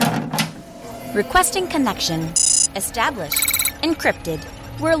Requesting connection. Established. Encrypted.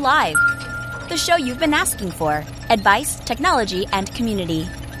 We're live. The show you've been asking for. Advice, technology, and community.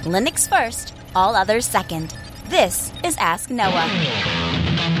 Linux first, all others second. This is Ask Noah.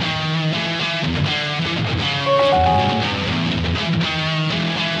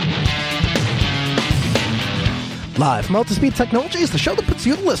 Live from Altispeed Technologies, the show that puts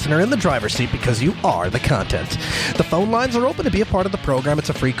you, the listener, in the driver's seat because you are the content. The phone lines are open to be a part of the program. It's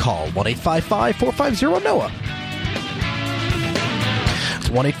a free call, 1-855-450-NOAH. It's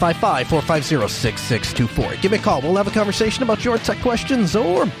 1-855-450-6624. Give me a call. We'll have a conversation about your tech questions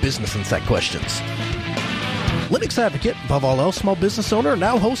or business and tech questions. Linux advocate, above all else, small business owner,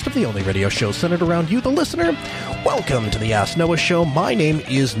 now host of the only radio show centered around you, the listener. Welcome to the Ask Noah Show. My name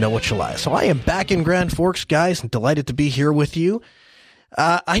is Noah Chalai. So I am back in Grand Forks, guys, and delighted to be here with you.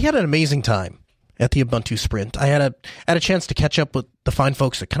 I had an amazing time at the Ubuntu Sprint. I had a chance to catch up with the fine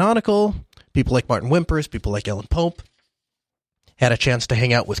folks at Canonical, people like Martin Wimpers, people like Ellen Pope. Had a chance to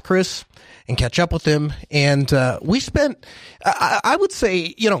hang out with Chris and catch up with him. And we spent, I would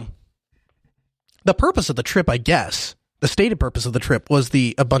say, the purpose of the trip, I guess, the stated purpose of the trip was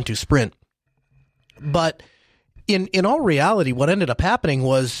the Ubuntu Sprint. But in all reality, what ended up happening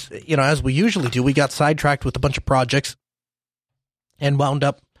was, as we usually do, we got sidetracked with a bunch of projects and wound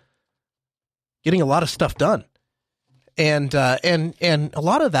up getting a lot of stuff done. And a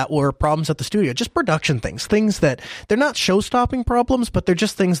lot of that were problems at the studio, just production things that they're not show-stopping problems, but they're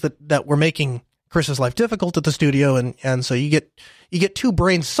just things that were making Chris's life difficult at the studio. And so you get two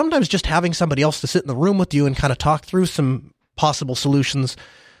brains, sometimes just having somebody else to sit in the room with you and kind of talk through some possible solutions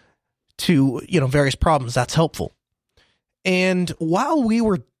to, various problems. That's helpful. And while we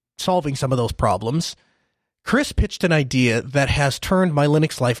were solving some of those problems, Chris pitched an idea that has turned my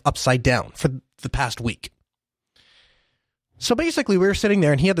Linux life upside down for the past week. So basically, we were sitting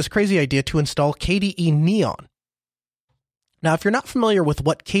there and he had this crazy idea to install KDE Neon. Now, if you're not familiar with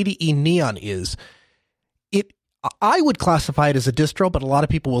what KDE Neon is, I would classify it as a distro, but a lot of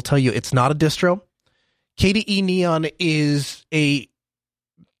people will tell you it's not a distro. KDE Neon is a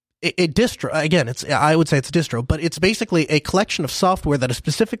distro. Again, I would say it's a distro, but it's basically a collection of software that is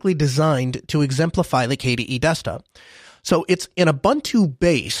specifically designed to exemplify the KDE desktop. So it's an Ubuntu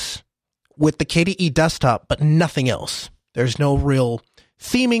base with the KDE desktop, but nothing else. There's no real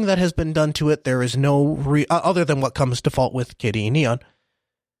theming that has been done to it. There is no other than what comes default with KDE Neon.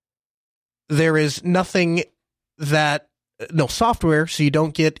 There is nothing no software, so you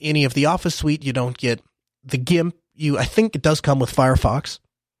don't get any of the Office suite. You don't get the GIMP. I think it does come with Firefox.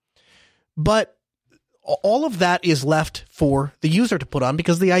 But all of that is left for the user to put on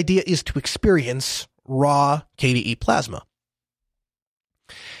because the idea is to experience raw KDE Plasma.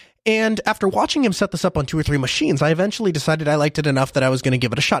 And after watching him set this up on 2 or 3 machines, I eventually decided I liked it enough that I was going to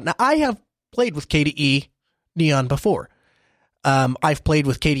give it a shot. Now, I have played with KDE Neon before. I've played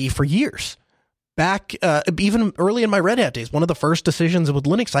with KDE for years. Back, even early in my Red Hat days, one of the first decisions with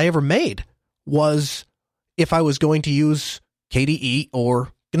Linux I ever made was if I was going to use KDE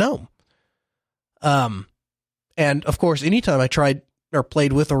or GNOME. And of course, anytime I tried or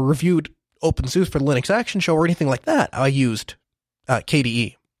played with or reviewed OpenSUSE for the Linux Action Show or anything like that, I used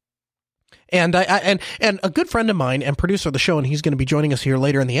KDE. And and a good friend of mine and producer of the show, and he's going to be joining us here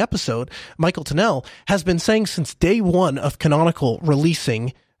later in the episode, Michael Tennell, has been saying since day one of Canonical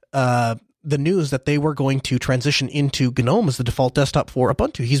releasing the news that they were going to transition into GNOME as the default desktop for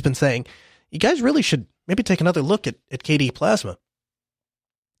Ubuntu. He's been saying, you guys really should maybe take another look at KDE Plasma.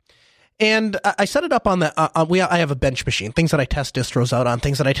 And I set it up on that. I have a bench machine, things that I test distros out on,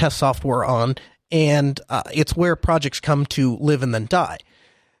 things that I test software on, and it's where projects come to live and then die.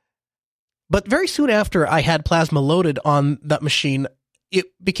 But very soon after I had Plasma loaded on that machine, it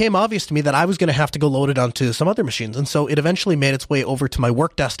became obvious to me that I was going to have to go load it onto some other machines. And so it eventually made its way over to my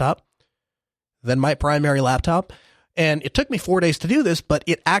work desktop, then my primary laptop. And it took me 4 days to do this, but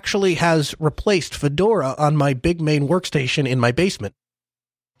it actually has replaced Fedora on my big main workstation in my basement.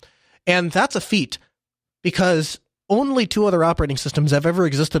 And that's a feat because only 2 other operating systems have ever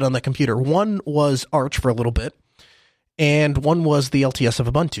existed on that computer. One was Arch for a little bit, and one was the LTS of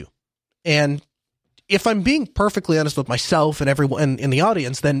Ubuntu. And if I'm being perfectly honest with myself and everyone in the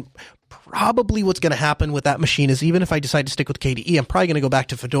audience, then probably what's going to happen with that machine is even if I decide to stick with KDE, I'm probably going to go back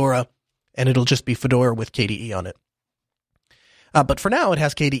to Fedora, and it'll just be Fedora with KDE on it. But for now, it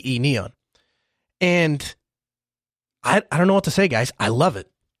has KDE Neon. And I don't know what to say, guys. I love it.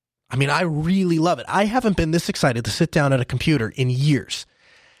 I mean, I really love it. I haven't been this excited to sit down at a computer in years.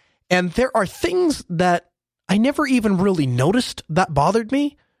 And there are things that I never even really noticed that bothered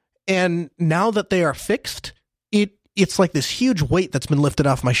me. And now that they are fixed, it it's like this huge weight that's been lifted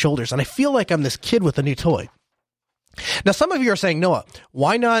off my shoulders, and I feel like I'm this kid with a new toy. Now, some of you are saying, Noah,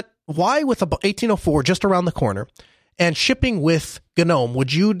 why with a 1804 just around the corner and shipping with GNOME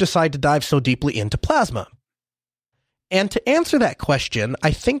would you decide to dive so deeply into Plasma? And to answer that question,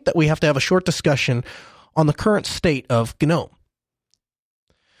 I think that we have to have a short discussion on the current state of GNOME.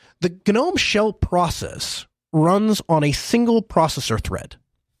 The GNOME shell process runs on a single processor thread.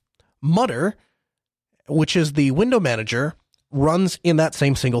 Mutter, which is the window manager, runs in that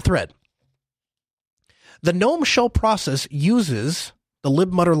same single thread. The GNOME shell process uses the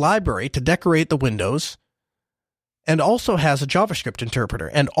libmutter library to decorate the windows and also has a JavaScript interpreter,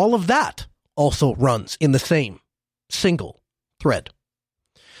 and all of that also runs in the same single thread.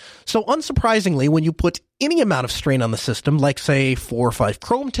 So unsurprisingly, when you put any amount of strain on the system, like say 4 or 5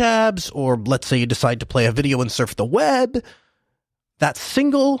 Chrome tabs, or let's say you decide to play a video and surf the web, that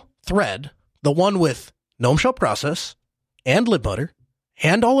single thread, the one with GNOME shell process and libmutter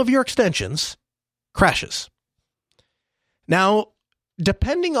and all of your extensions, crashes. Now,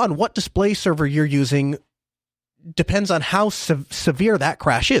 depending on what display server you're using, depends on how severe that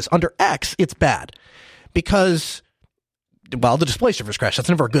crash is. Under X, it's bad because, well, the display servers crash. That's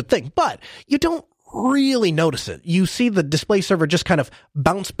never a good thing, but you don't really notice it. You see the display server just kind of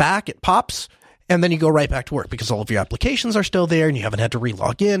bounce back, it pops, and then you go right back to work because all of your applications are still there and you haven't had to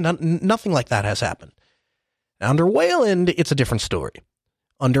re-log in. Nothing like that has happened. Now, under Wayland, it's a different story.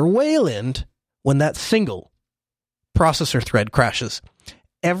 Under Wayland, when that single processor thread crashes,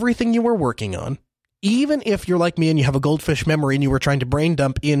 everything you were working on, even if you're like me and you have a goldfish memory and you were trying to brain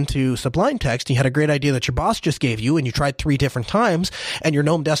dump into Sublime Text, and you had a great idea that your boss just gave you and you tried 3 different times and your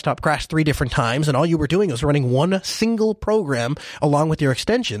GNOME desktop crashed 3 different times and all you were doing was running one single program along with your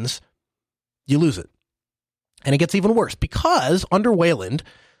extensions, you lose it. And it gets even worse because under Wayland,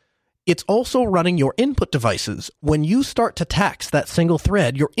 it's also running your input devices. When you start to tax that single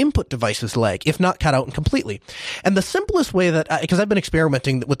thread, your input devices lag, if not cut out completely. And the simplest way that, because I've been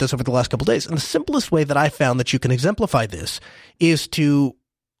experimenting with this over the last couple of days, and the simplest way that I found that you can exemplify this is to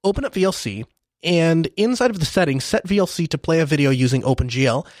open up VLC and inside of the settings, set VLC to play a video using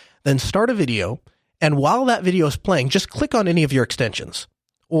OpenGL, then start a video. And while that video is playing, just click on any of your extensions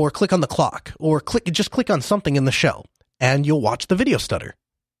or click on the clock or just click on something in the shell and you'll watch the video stutter.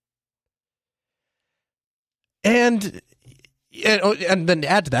 And then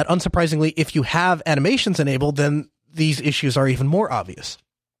add to that, unsurprisingly, if you have animations enabled, then these issues are even more obvious.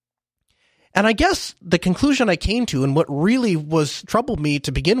 And I guess the conclusion I came to, and what really troubled me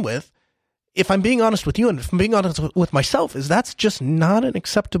to begin with, if I'm being honest with you and if I'm being honest with myself, is that's just not an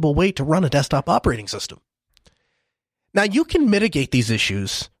acceptable way to run a desktop operating system. Now, you can mitigate these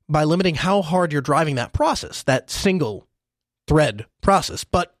issues by limiting how hard you're driving that process, that single thread process,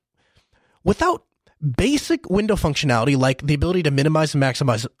 but without basic window functionality like the ability to minimize and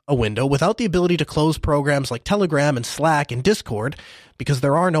maximize a window, without the ability to close programs like Telegram and Slack and Discord, because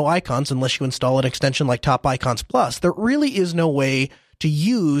there are no icons unless you install an extension like Top Icons Plus, there really is no way to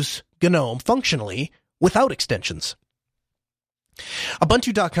use GNOME functionally without extensions.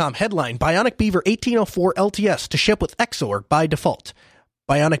 Ubuntu.com headline, Bionic Beaver 1804 LTS to ship with Xorg by default.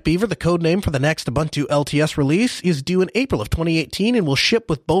 Bionic Beaver, the code name for the next Ubuntu LTS release, is due in April of 2018 and will ship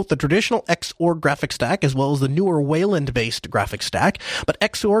with both the traditional Xorg graphic stack as well as the newer Wayland-based graphic stack, but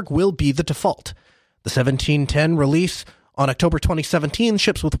Xorg will be the default. The 1710 release on October 2017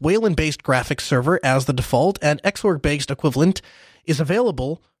 ships with Wayland-based graphics server as the default, and Xorg-based equivalent is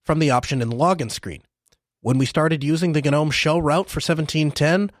available from the option in the login screen. When we started using the GNOME shell route for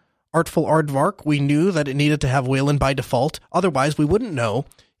 1710, Artful Aardvark, we knew that it needed to have Wayland by default, otherwise we wouldn't know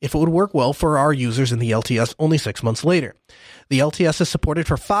if it would work well for our users in the LTS only 6 months later. The LTS is supported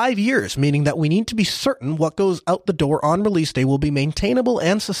for 5 years, meaning that we need to be certain what goes out the door on release day will be maintainable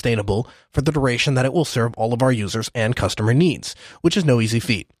and sustainable for the duration that it will serve all of our users and customer needs, which is no easy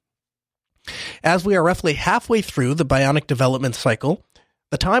feat. As we are roughly halfway through the Bionic development cycle,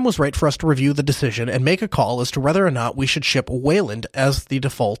 the time was right for us to review the decision and make a call as to whether or not we should ship Wayland as the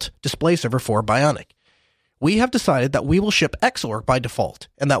default display server for Bionic. We have decided that we will ship Xorg by default,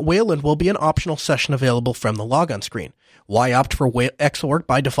 and that Wayland will be an optional session available from the logon screen. Why opt for Xorg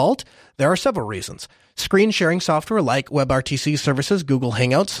by default? There are several reasons. Screen sharing software like WebRTC services, Google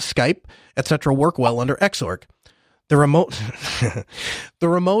Hangouts, Skype, etc. work well under Xorg. The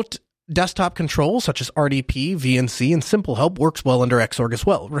remote desktop controls such as RDP, VNC, and Simple Help works well under Xorg as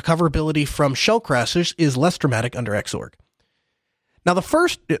well. Recoverability from shell crashes is less dramatic under Xorg. Now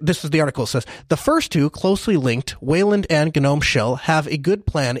this is the article says, the first two closely linked, Wayland and GNOME Shell, have a good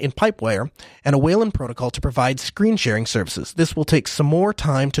plan in Pipewire and a Wayland protocol to provide screen sharing services. This will take some more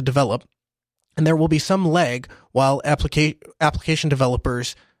time to develop, and there will be some lag while application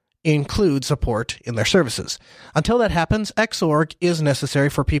developers include support in their services. Until that happens, Xorg is necessary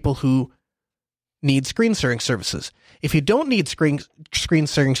for people who need screen sharing services. If you don't need screen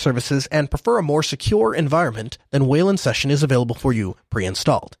sharing services and prefer a more secure environment, then Wayland Session is available for you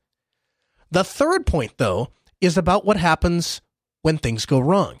pre-installed. The third point, though, is about what happens when things go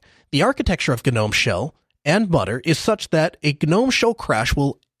wrong. The architecture of GNOME Shell and Mutter is such that a GNOME Shell crash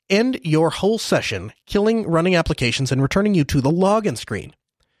will end your whole session, killing running applications and returning you to the login screen.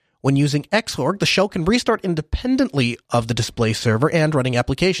 When using Xorg, the shell can restart independently of the display server and running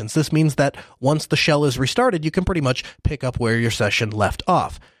applications. This means that once the shell is restarted, you can pretty much pick up where your session left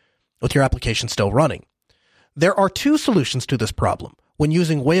off, with your application still running. There are two solutions to this problem. When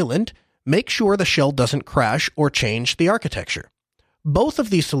using Wayland, make sure the shell doesn't crash or change the architecture. Both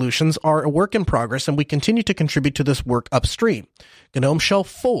of these solutions are a work in progress, and we continue to contribute to this work upstream. GNOME Shell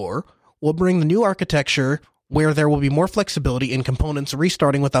 4 will bring the new architecture where there will be more flexibility in components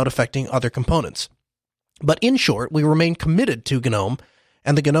restarting without affecting other components. But in short, we remain committed to GNOME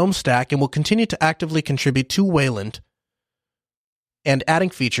and the GNOME stack and will continue to actively contribute to Wayland and adding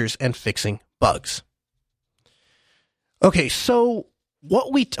features and fixing bugs. Okay, so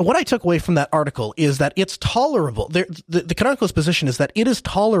what I took away from that article is that it's tolerable. The Canonical's position is that it is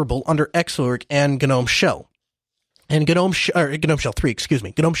tolerable under Xorg and GNOME Shell. And GNOME Shell 3,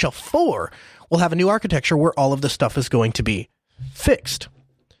 GNOME Shell 4 will have a new architecture where all of this stuff is going to be fixed.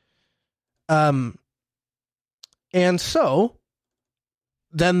 And so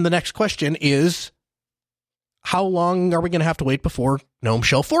then the next question is, how long are we going to have to wait before GNOME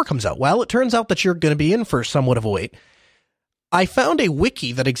Shell 4 comes out? Well, it turns out that you're going to be in for somewhat of a wait. I found a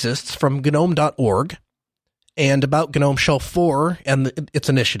wiki that exists from GNOME.org and about GNOME Shell 4 and its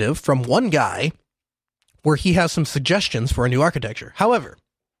initiative from one guy where he has some suggestions for a new architecture. However,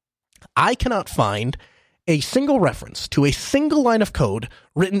 I cannot find a single reference to a single line of code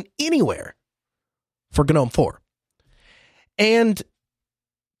written anywhere for GNOME 4. And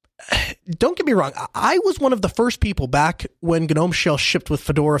don't get me wrong, I was one of the first people back when GNOME Shell shipped with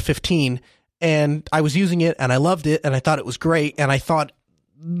Fedora 15, and I was using it, and I loved it, and I thought it was great, and I thought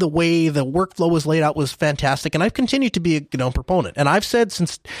the way the workflow was laid out was fantastic, and I've continued to be a GNOME proponent. And I've said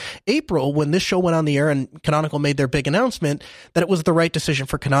since April, when this show went on the air and Canonical made their big announcement, that it was the right decision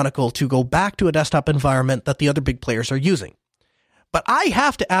for Canonical to go back to a desktop environment that the other big players are using. But I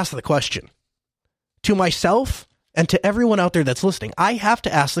have to ask the question, to myself and to everyone out there that's listening, I have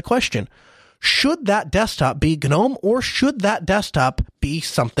to ask the question, should that desktop be GNOME or should that desktop be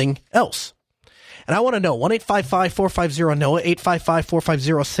something else? And I want to know, 1-855-450-NOAH,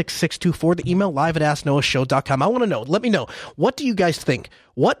 855-450-6624, the email live at AskNoahShow.com. I want to know, let me know, what do you guys think?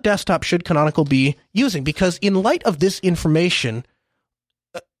 What desktop should Canonical be using? Because in light of this information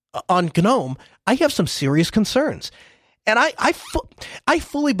on GNOME, I have some serious concerns. And I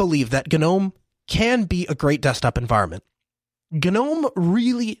fully believe that GNOME can be a great desktop environment. GNOME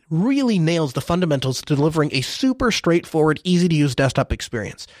really, really nails the fundamentals to delivering a super straightforward, easy-to-use desktop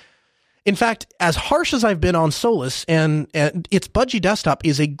experience. In fact, as harsh as I've been on Solus, and its Budgie desktop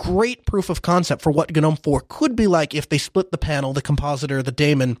is a great proof of concept for what GNOME 4 could be like if they split the panel, the compositor, the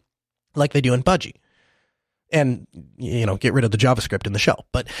daemon, like they do in Budgie. And, get rid of the JavaScript in the shell.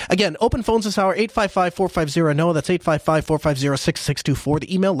 But again, open phones this hour, 855-450-NOAH. That's 855-450-6624.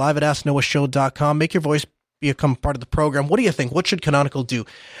 The email live at AskNoahShow.com. Make your voice become part of the program. What do you think? What should Canonical do?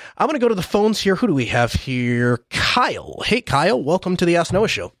 I'm going to go to the phones here. Who do we have here? Kyle. Hey, Kyle. Welcome to the Ask Noah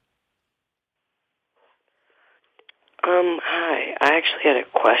Show. Hi. I actually had a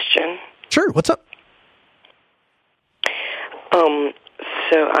question. Sure. What's up? So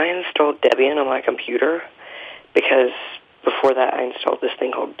I installed Debian on my computer because before that I installed this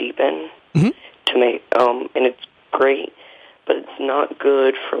thing called Deepin to make, and it's great, but it's not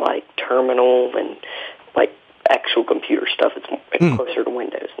good for like terminal and like actual computer stuff. It's closer to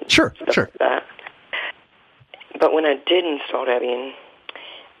Windows and stuff like that. But when I did install Debian,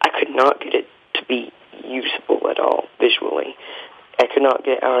 I could not get it to be usable at all visually. I could not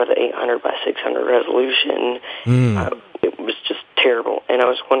get out of the 800 by 600 resolution. It was just terrible. And I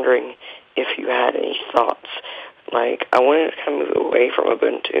was wondering if you had any thoughts. Like, I wanted to kind of move away from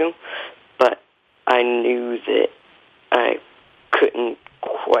Ubuntu, but I knew that I couldn't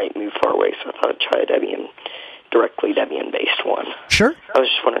quite move far away, so I thought I'd try a Debian-based one. Sure. I was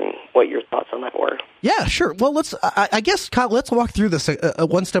just wondering what your thoughts on that were. Yeah, sure. Well, I guess, Kyle, let's walk through this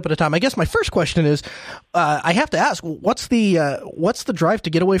one step at a time. I guess my first question is, I have to ask, what's the drive to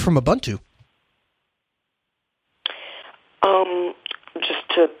get away from Ubuntu? Just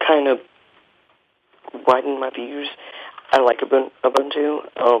to kind of widen my views, I like Ubuntu.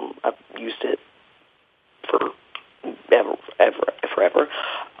 I've used it forever.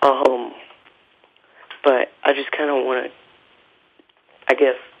 But I just kind of want to, I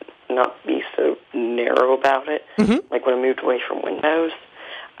guess, not be so narrow about it. Mm-hmm. Like when I moved away from Windows,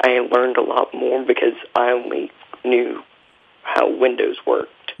 I learned a lot more because I only knew how Windows worked.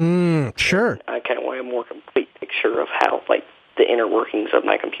 Sure. And I kind of want a more complete picture of how, like, the inner workings of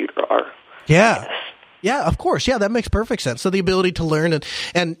my computer are. Yeah. Yeah, of course. Yeah, that makes perfect sense. So the ability to learn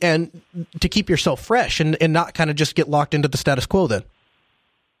and to keep yourself fresh and not kind of just get locked into the status quo then.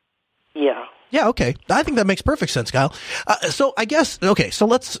 Yeah. Yeah, okay. I think that makes perfect sense, Kyle. So I guess, okay, so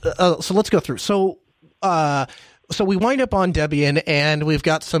let's go through. So we wind up on Debian, and we've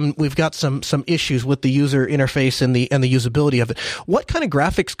got some issues with the user interface and the usability of it. What kind of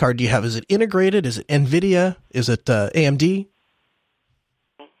graphics card do you have? Is it integrated? Is it NVIDIA? Is it AMD?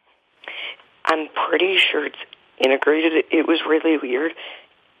 I'm pretty sure it's integrated. It was really weird.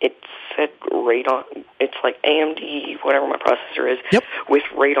 It said Radeon. It's like AMD, whatever my processor is, yep, with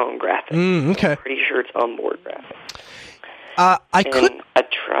Radeon graphics. Okay. I'm pretty sure it's onboard graphics. I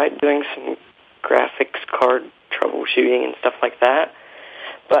tried doing some graphics card troubleshooting and stuff like that,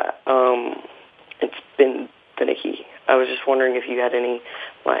 but it's been finicky. I was just wondering if you had any,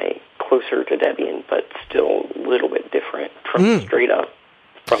 like, closer to Debian, but still a little bit different from straight up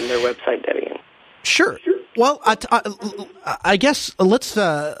from their website, Debian. Sure. Well, I guess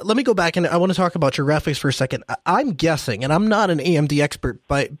let me go back, and I want to talk about your graphics for a second. I'm guessing, and I'm not an AMD expert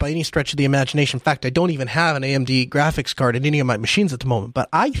by any stretch of the imagination. In fact, I don't even have an AMD graphics card in any of my machines at the moment. But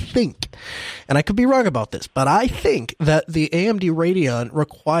I think, and I could be wrong about this, but I think that the AMD Radeon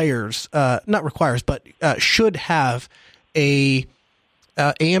should have a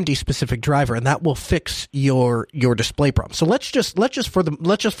AMD specific driver, and that will fix your display problem. So let's just for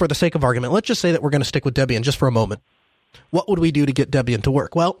the sake of argument, let's just say that we're going to stick with Debian just for a moment. What would we do to get Debian to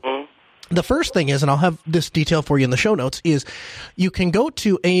work? Well, the first thing is, and I'll have this detail for you in the show notes, is you can go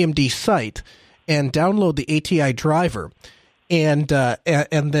to AMD site and download the ATI driver, and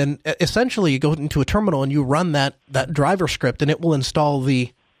then essentially you go into a terminal and you run that driver script, and it will install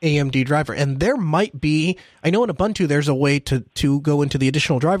the AMD driver. And there might be, I know in Ubuntu there's a way to go into the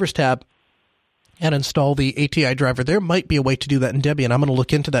additional drivers tab and install the ATI driver. There might be a way to do that in Debian. I'm going to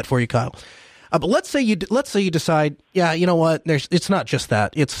look into that for you, Kyle. But let's say you decide, yeah, you know what? It's not just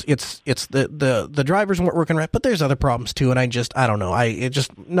that. It's the drivers weren't working right, but there's other problems too. And I don't know. I just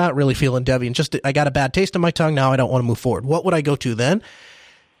not really feeling Debian. I got a bad taste in my tongue. Now I don't want to move forward. What would I go to then?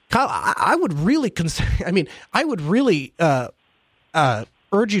 Kyle, I would really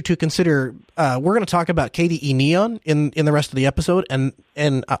urge you to consider. We're going to talk about KDE Neon in the rest of the episode, and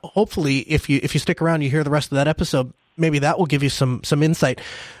hopefully, if you stick around, you hear the rest of that episode. Maybe that will give you some insight.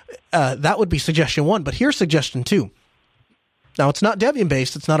 That would be suggestion 1. But here's suggestion 2. Now, it's not Debian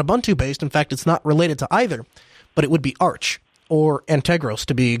based. It's not Ubuntu based. In fact, it's not related to either. But it would be Arch or Antegros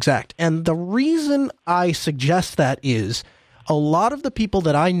to be exact. And the reason I suggest that is a lot of the people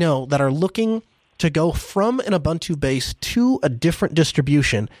that I know that are looking to go from an Ubuntu base to a different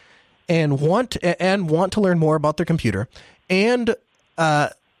distribution and want to learn more about their computer and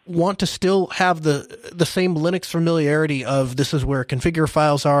want to still have the same Linux familiarity of this is where configure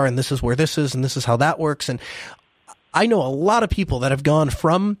files are and this is where this is and this is how that works. And I know a lot of people that have gone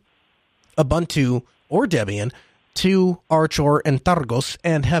from Ubuntu or Debian to Arch or Antergos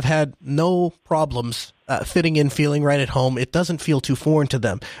and have had no problems fitting in, feeling right at home. It doesn't feel too foreign to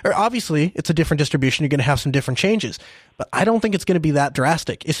them. Or obviously, it's a different distribution. You're going to have some different changes. But I don't think it's going to be that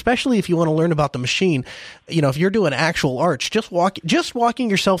drastic, especially if you want to learn about the machine. You know, if you're doing actual Arch, just walking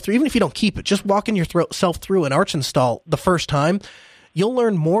yourself through, even if you don't keep it, just walking yourself through an Arch install the first time, you'll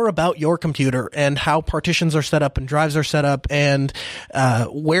learn more about your computer and how partitions are set up and drives are set up and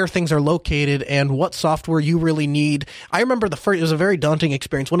where things are located and what software you really need. I remember it was a very daunting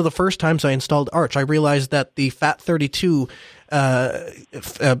experience. One of the first times I installed Arch, I realized that the FAT32,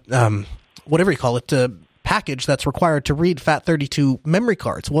 whatever you call it, package that's required to read FAT32 memory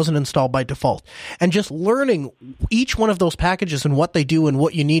cards wasn't installed by default. And just learning each one of those packages and what they do and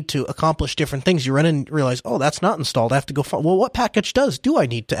what you need to accomplish different things, you run in and realize, oh, that's not installed. I have to go find, well, what package do I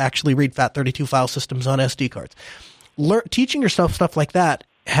need to actually read FAT32 file systems on SD cards? Teaching yourself stuff like that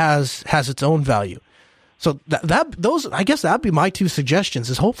has its own value. So those, I guess that'd be my 2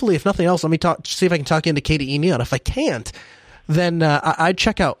 suggestions is hopefully, if nothing else, let me see if I can talk into KDE Neon. If I can't, then I'd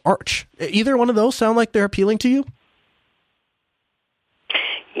check out Arch. Either one of those sound like they're appealing to you?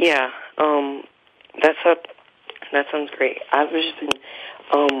 Yeah, that sounds great. I've just been,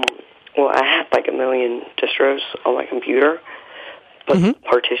 I have like a million distros on my computer, but the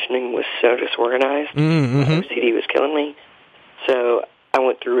partitioning was so disorganized. OCD was killing me. So I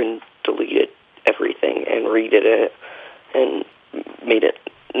went through and deleted everything and redid it and made it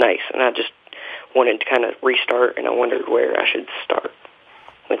nice. And I just wanted to kind of restart, and I wondered where I should start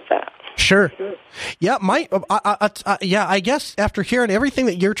with that. Sure. Yeah, I guess after hearing everything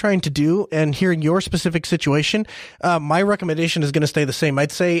that you're trying to do and hearing your specific situation, my recommendation is going to stay the same.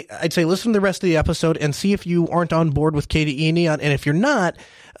 I'd say listen to the rest of the episode and see if you aren't on board with KDE Neon, and if you're not,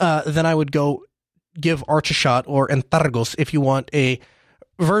 then I would go give Arch a shot, or Entargos if you want a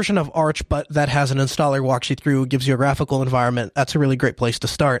version of Arch, but that has an installer, walks you through, gives you a graphical environment. That's a really great place to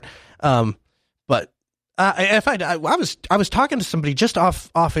start. But I was talking to somebody just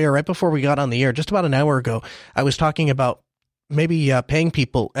off air right before we got on the air, just about an hour ago. I was talking about maybe paying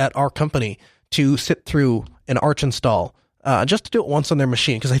people at our company to sit through an Arch install, just to do it once on their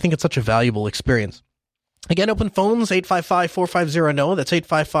machine, because I think it's such a valuable experience. Again, open phones, 855-450-NOAH. That's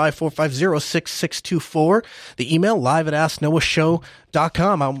 855-450-6624. The email,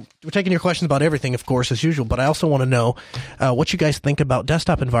 live@asknoahshow.com. We're taking your questions about everything, of course, as usual, but I also want to know what you guys think about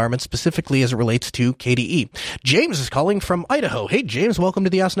desktop environments, specifically as it relates to KDE. James is calling from Idaho. Hey, James, welcome to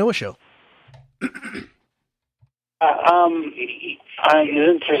the Ask Noah Show. I'm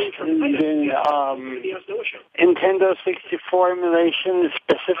interested in Nintendo 64 emulation,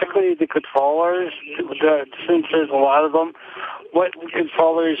 specifically the controllers, since there's a lot of them. What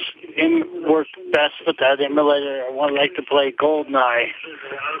controllers work best with that emulator? I would like to play GoldenEye.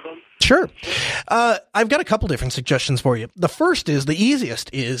 Sure. I've got a couple different suggestions for you. The first is, the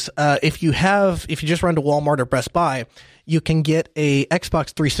easiest is, if you just run to Walmart or Best Buy, you can get a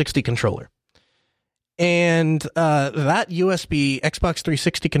Xbox 360 controller. And that USB Xbox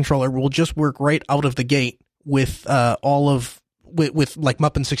 360 controller will just work right out of the gate with with like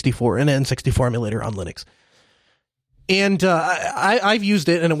Muppin 64 and N64 emulator on Linux. And I've used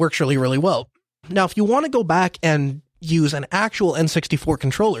it, and it works really, really well. Now, if you want to go back and use an actual N64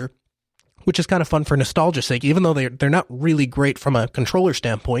 controller, which is kind of fun for nostalgia's sake, even though they're not really great from a controller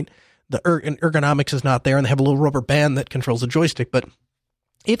standpoint, the ergonomics is not there, and they have a little rubber band that controls the joystick, but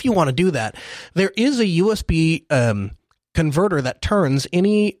if you want to do that, there is a USB converter that turns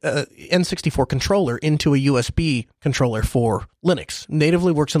any N64 controller into a USB controller for Linux.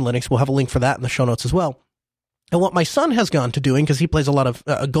 Natively works in Linux. We'll have a link for that in the show notes as well. And what my son has gone to doing, because he plays a lot of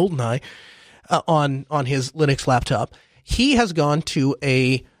GoldenEye on his Linux laptop, he has gone to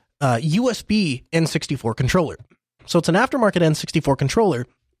a USB N64 controller. So it's an aftermarket N64 controller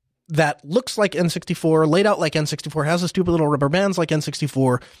that looks like N64, laid out like N64, has the stupid little rubber bands like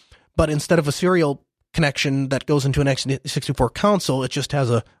N64, but instead of a serial connection that goes into an N64 console, it just has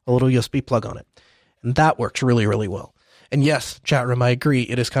a little USB plug on it. And that works really, really well. And yes, chat room, I agree.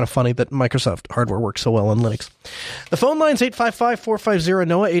 It is kind of funny that Microsoft hardware works so well on Linux. The phone line's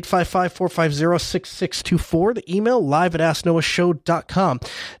 855-450-NOAH, 855-450-6624. The email, live@asknoahshow.com.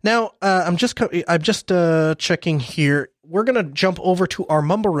 Now, I'm just checking here. We're going to jump over to our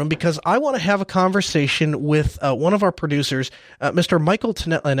Mumble Room because I want to have a conversation with one of our producers, Mr. Michael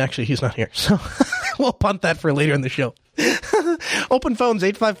Tonelli. And actually, he's not here, so we'll punt that for later in the show. Open phones,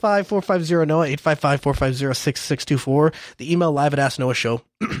 855-450-NOAH, 855-450-6624. The email,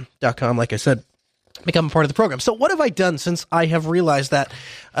 live@asknoahshow.com. Like I said, become a part of the program. So what have I done since I have realized that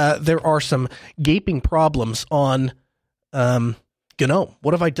there are some gaping problems on GNOME?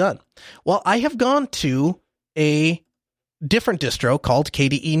 What have I done? Well, I have gone to a different distro called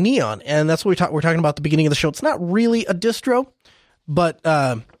KDE Neon, and that's what we're talking about at the beginning of the show. It's not really a distro, but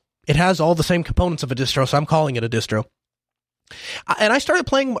it has all the same components of a distro, so I'm calling it a distro. And I started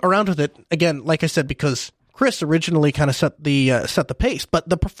playing around with it again, like I said, because Chris originally kind of set the pace, but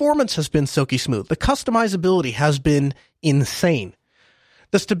the performance has been silky smooth. The customizability has been insane.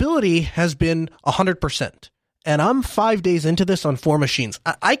 The stability has been 100%. And I'm 5 days into this on 4 machines.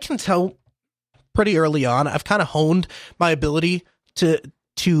 I can tell pretty early on, I've kind of honed my ability to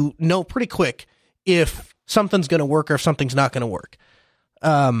know pretty quick if something's going to work or if something's not going to work.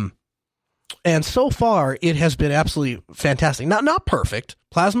 And so far, it has been absolutely fantastic. Not perfect.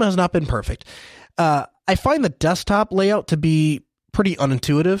 Plasma has not been perfect. I find the desktop layout to be pretty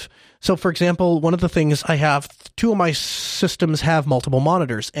unintuitive. So, for example, one of the things I have, 2 of my systems have multiple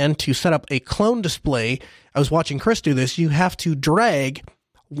monitors, and to set up a clone display, I was watching Chris do this, you have to drag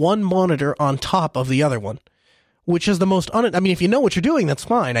one monitor on top of the other one, which is the most I mean, if you know what you're doing, that's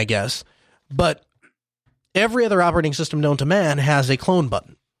fine, I guess. But every other operating system known to man has a clone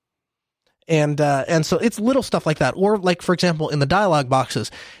button. And so it's little stuff like that. Or like, for example, in the dialog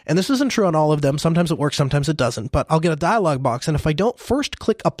boxes, and this isn't true on all of them. Sometimes it works, sometimes it doesn't. But I'll get a dialog box, and if I don't first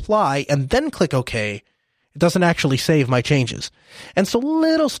click apply and then click OK, It doesn't actually save my changes. And so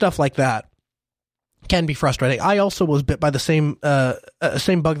little stuff like that can be frustrating. I also was bit by the same bug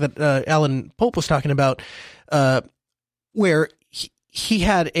that Alan Pope was talking about, where he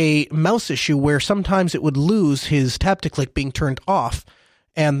had a mouse issue where sometimes it would lose his tap to click being turned off,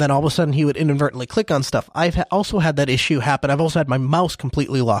 and then all of a sudden he would inadvertently click on stuff. I've also had that issue happen. I've also had my mouse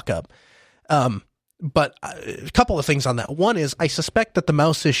completely lock up. But a couple of things on that. One is I suspect that the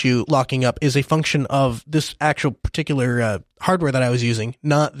mouse issue locking up is a function of this actual particular hardware that I was using,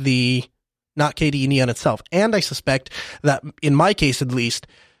 not KDE Neon itself. And I suspect that, in my case at least,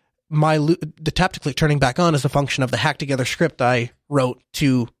 the tap-to-click turning back on is a function of the hack-together script I wrote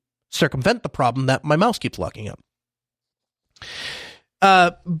to circumvent the problem that my mouse keeps locking up.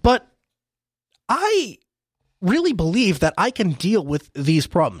 But I really believe that I can deal with these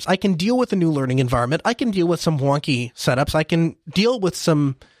problems. I can deal with a new learning environment. I can deal with some wonky setups. I can deal with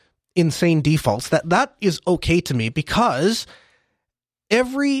some insane defaults. That is okay to me, because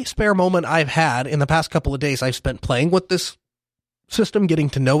every spare moment I've had in the past couple of days, I've spent playing with this system, getting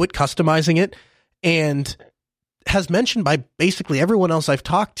to know it, customizing it, and has mentioned by basically everyone else I've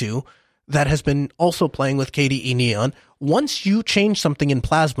talked to that has been also playing with KDE Neon, once you change something in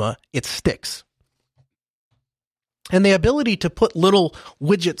Plasma, it sticks. And the ability to put little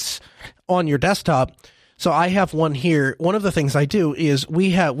widgets on your desktop. So I have one here. One of the things I do is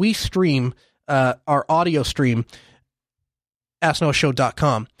we stream our audio stream,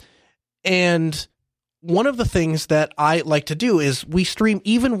 AskNoahShow.com. And one of the things that I like to do is we stream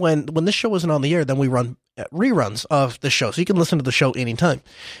even when this show isn't on the air, then we run reruns of the show. So you can listen to the show anytime.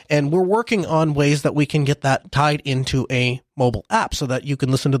 And we're working on ways that we can get that tied into a mobile app so that you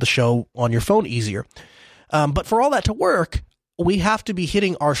can listen to the show on your phone easier. But for all that to work, we have to be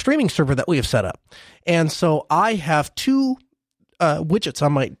hitting our streaming server that we have set up. And so I have two widgets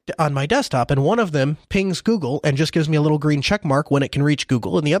on my desktop, and one of them pings Google and just gives me a little green check mark when it can reach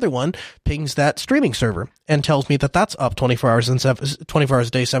Google, and the other one pings that streaming server and tells me that that's up 24 hours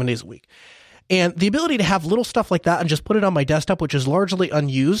a day, 7 days a week. And the ability to have little stuff like that and just put it on my desktop, which is largely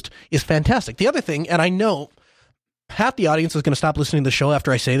unused, is fantastic. The other thing, and I know half the audience is going to stop listening to the show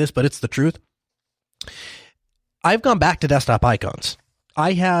after I say this, but it's the truth. I've gone back to desktop icons.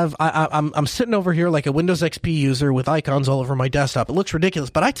 I'm sitting over here like a Windows XP user with icons all over my desktop. It looks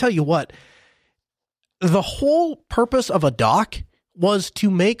ridiculous, but I tell you what, the whole purpose of a dock was to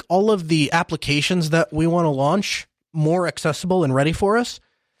make all of the applications that we want to launch more accessible and ready for us.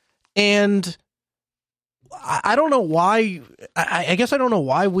 And I don't know why, I guess I don't know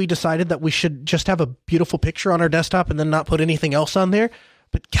why we decided that we should just have a beautiful picture on our desktop and then not put anything else on there.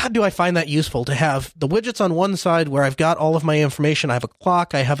 But God, do I find that useful to have the widgets on one side where I've got all of my information. I have a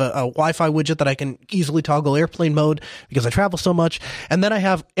clock. I have a Wi-Fi widget that I can easily toggle airplane mode because I travel so much. And then I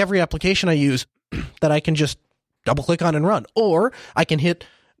have every application I use that I can just double click on and run. Or I can hit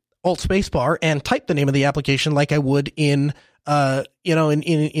Alt Spacebar and type the name of the application like I would in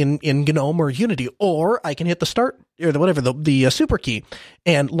GNOME or Unity. Or I can hit the start or the super key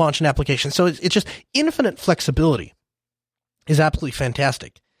and launch an application. So it's just infinite flexibility. Is absolutely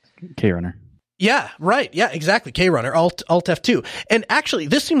fantastic. KRunner. Yeah, right. Yeah, exactly. KRunner, Alt F2. And actually,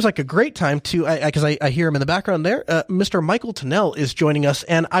 this seems like a great time to, because I hear him in the background there, Mr. Michael Tunnell is joining us,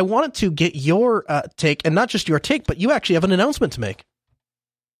 and I wanted to get your take, and not just your take, but you actually have an announcement to make.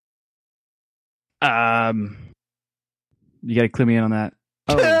 You got to clue me in on that.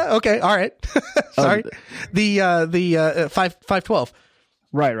 Oh. Okay, all right. Sorry. The 512.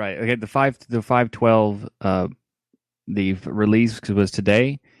 Right. Okay, the 512. The release was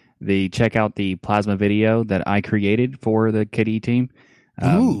today. Check out the Plasma video that I created for the KDE team.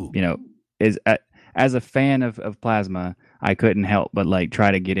 As a fan of Plasma, I couldn't help but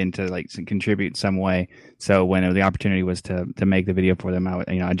try to get into contribute some way. So when the opportunity was to make the video for them,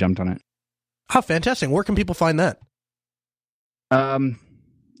 I jumped on it. How fantastic! Where can people find that?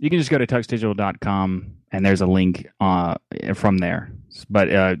 You can just go to tuxdigital.com and there's a link from there. But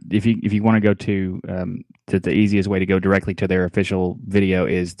if you want to go to the easiest way to go directly to their official video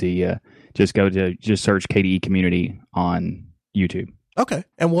is just search KDE Community on YouTube. Okay,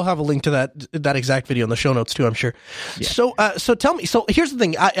 and we'll have a link to that exact video in the show notes too, I'm sure. Yeah. So tell me. So here's the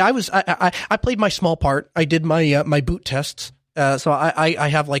thing. I played my small part. I did my my boot tests. So I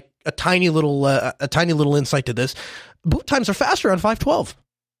have a tiny little insight to this. Boot times are faster on 512.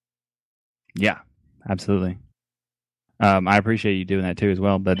 Yeah, absolutely. I appreciate you doing that too as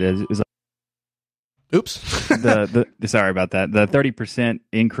well. But oops. Sorry about that. The 30%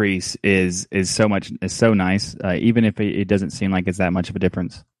 increase is so nice. Even if it doesn't seem like it's that much of a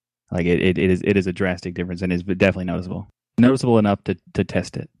difference, it is a drastic difference and is definitely noticeable enough to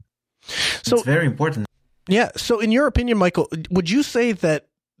test it. So it's very important. Yeah. So in your opinion, Michael, would you say that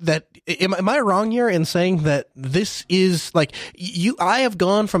am I wrong here in saying that this is like I have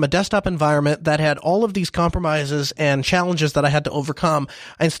gone from a desktop environment that had all of these compromises and challenges that I had to overcome.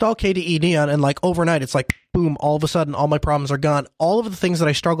 I install KDE Neon and like overnight, it's like, boom, all of a sudden all my problems are gone. All of the things that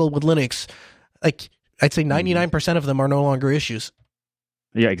I struggled with Linux, like I'd say 99% of them are no longer issues.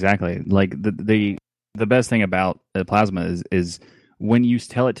 Yeah, exactly. Like the best thing about Plasma is when you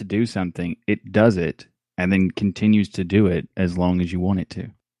tell it to do something, it does it and then continues to do it as long as you want it to.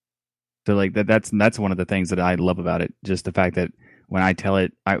 So like that's one of the things that I love about it. Just the fact that when I tell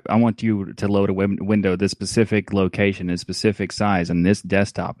it, I want you to load a window, this specific location, this specific size, and this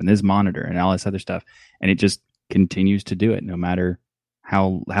desktop, and this monitor, and all this other stuff, and it just continues to do it no matter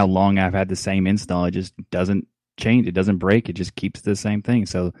how long I've had the same install. It just doesn't change. It doesn't break. It just keeps the same thing.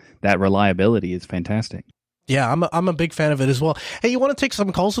 So that reliability is fantastic. Yeah, I'm a big fan of it as well. Hey, you want to take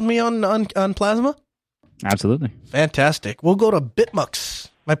some calls with me on Plasma? Absolutely. Fantastic. We'll go to Bitmux.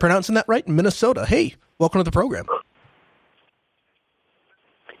 Am I pronouncing that right? In Minnesota. Hey, welcome to the program.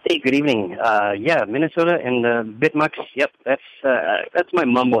 Hey, good evening. Yeah, Minnesota and Bitmux. Yep, that's my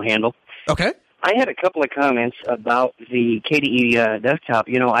mumble handle. Okay. I had a couple of comments about the KDE desktop.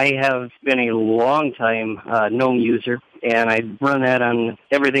 You know, I have been a long-time GNOME user, and I've run that on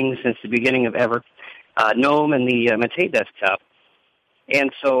everything since the beginning of ever. GNOME and the Mate desktop. And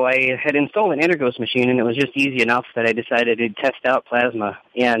so I had installed an Energos machine, and it was just easy enough that I decided to test out Plasma.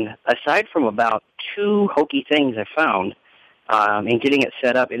 And aside from about 2 hokey things I found in getting it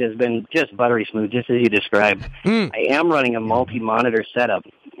set up, it has been just buttery smooth, just as you described. I am running a multi-monitor setup,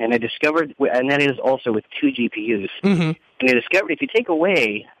 and I discovered, and that is also with 2 GPUs. And I discovered if you take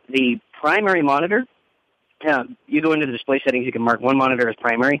away the primary monitor, you go into the display settings, you can mark one monitor as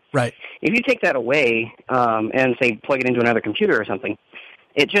primary. Right. If you take that away and, say, plug it into another computer or something,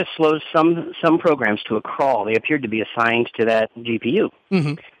 it just slows some programs to a crawl. They appeared to be assigned to that GPU.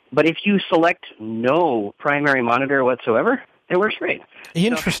 But if you select no primary monitor whatsoever, it works great.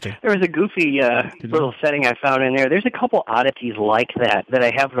 Interesting. So there was a goofy little setting I found in there. There's a couple oddities like that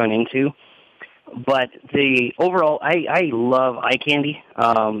I have run into. But the overall, I love iCandy.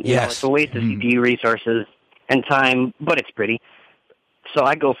 Yes. You know, it's a waste of CPU resources and time, but it's pretty. So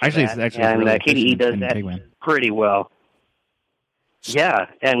I go for that. And really KDE does that pretty well. Yeah,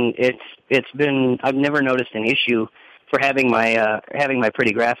 and it's been, I've never noticed an issue for having my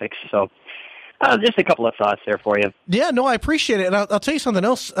pretty graphics. So just a couple of thoughts there for you. Yeah, no, I appreciate it. And I'll tell you something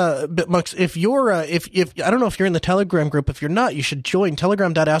else, Bitmux. If you're, if I don't know if you're in the Telegram group. If you're not, you should join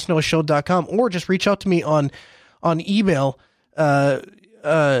telegram.asknoahshow.com or just reach out to me on email.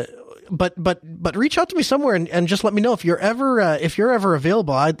 But reach out to me somewhere and just let me know if you're ever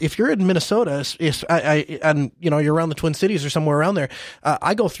available. If you're in Minnesota, and you know you're around the Twin Cities or somewhere around there,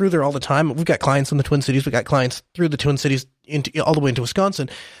 I go through there all the time. We've got clients in the Twin Cities. We've got clients through the Twin Cities all the way into Wisconsin,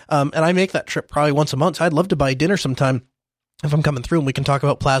 and I make that trip probably once a month. So I'd love to buy dinner sometime if I'm coming through, and we can talk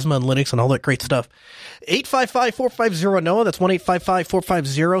about Plasma and Linux and all that great stuff. 855-450-NOAH. That's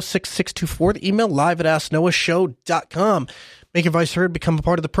 1-855-450-6624. The email live@asknoahshow.com. Make your voice heard, become a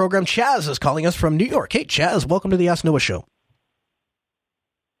part of the program. Chaz is calling us from New York. Hey, Chaz, welcome to the Ask Noah Show.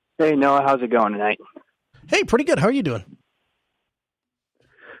 Hey, Noah, how's it going tonight? Hey, pretty good. How are you doing?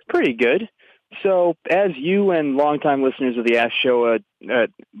 Pretty good. So, as you and longtime listeners of the Ask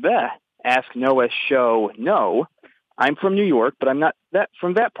Noah Show know, I'm from New York, but I'm not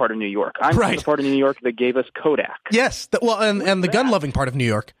from that part of New York. I'm from the part of New York that gave us Kodak. Yes, and the gun-loving part of New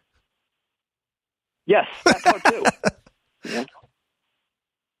York. Yes, that part too. Yeah.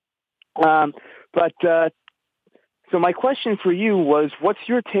 So my question for you was, what's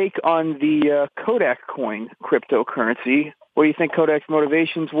your take on the Kodak coin cryptocurrency? What do you think Kodak's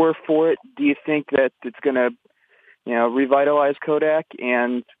motivations were for it? Do you think that it's going to, revitalize Kodak?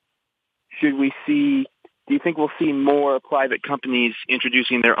 And do you think we'll see more private companies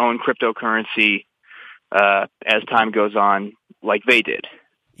introducing their own cryptocurrency as time goes on, like they did?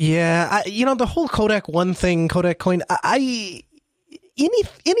 Yeah, the whole Kodak One thing, Kodak coin,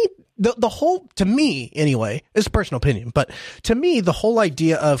 the whole, to me anyway, it's a personal opinion, but to me, the whole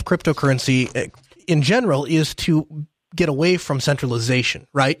idea of cryptocurrency in general is to get away from centralization,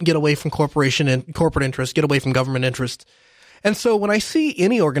 right? Get away from corporation and corporate interests, get away from government interests. And so when I see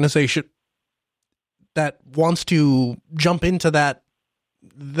any organization that wants to jump into that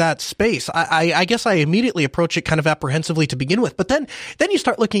space, I guess I immediately approach it kind of apprehensively to begin with. But then you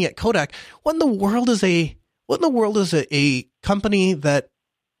start looking at Kodak. What in the world is a company that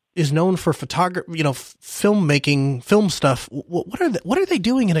is known for filmmaking, film stuff? What are they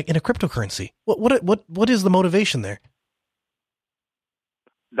doing in a cryptocurrency? What is the motivation there?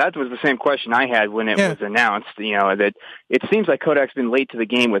 that was the same question I had when it was announced. That it seems like Kodak's been late to the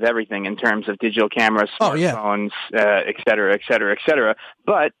game with everything in terms of digital cameras, smartphones, et cetera, et cetera, et cetera.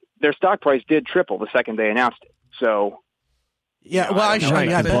 But their stock price did triple the second they announced it. So,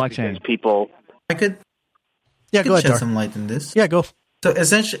 blockchain people. I could go ahead, shed some light on this. Yeah, go. So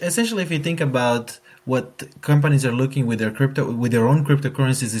essentially, if you think about what companies are looking with their own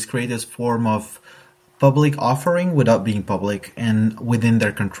cryptocurrencies, is create this form of public offering without being public and within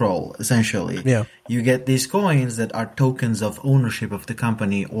their control. Essentially, you get these coins that are tokens of ownership of the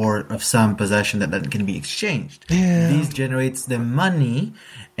company or of some possession that can be exchanged. These generates the money,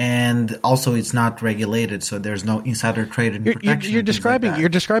 and also it's not regulated, so there's no insider trade and protection. You're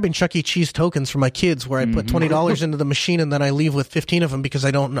describing Chuck E. Cheese tokens for my kids, where I put $20 into the machine and then I leave with 15 of them because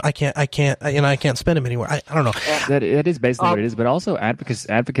I can't spend them anywhere. I don't know. That is basically what it is, but also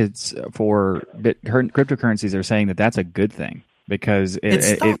advocates for cryptocurrencies are saying that that's a good thing because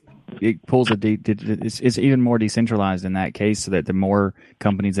it pulls it's even more decentralized in that case, so that the more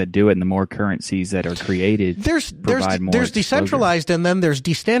companies that do it and the more currencies that are created, there's decentralized and then there's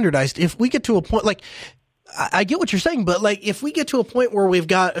destandardized. If we get to a point, like, I get what you're saying, but like if we get to a point where we've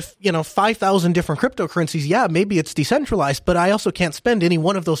got 5,000 different cryptocurrencies, maybe it's decentralized, but I also can't spend any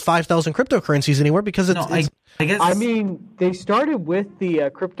one of those 5,000 cryptocurrencies anywhere because I mean, they started with the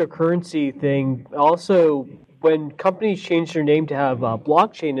cryptocurrency thing. Also, when companies change their name to have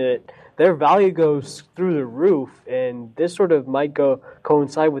blockchain in it, their value goes through the roof, and this sort of might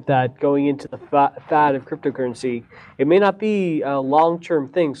coincide with that going into the fad of cryptocurrency. It may not be a long-term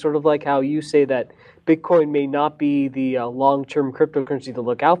thing, sort of like how you say that Bitcoin may not be the long-term cryptocurrency to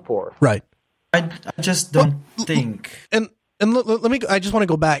look out for. Right. I just don't think. And let me. I just want to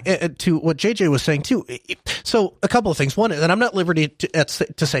go back to what JJ was saying too. So a couple of things. One, and I'm not at liberty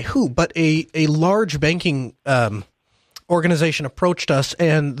to say who, but a large banking organization approached us,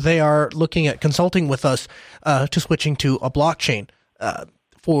 and they are looking at consulting with us to switching to a blockchain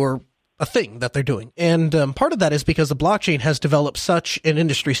for a thing that they're doing. And part of that is because the blockchain has developed such an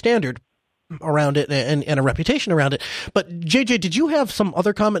industry standard around it and a reputation around it. But JJ, did you have some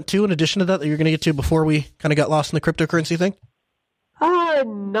other comment too in addition to that you're going to get to before we kind of got lost in the cryptocurrency thing?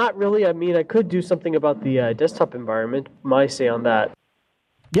 Not really. I mean, I could do something about the desktop environment. My say on that.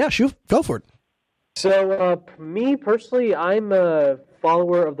 Yeah, shoot, go for it. So, me personally, I'm a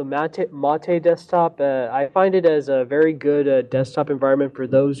follower of the Mate desktop. I find it as a very good desktop environment for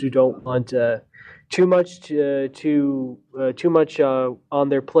those who don't want too much on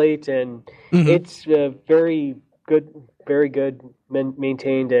their plate, and it's very good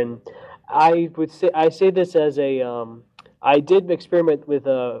maintained. And I say this as a I did experiment with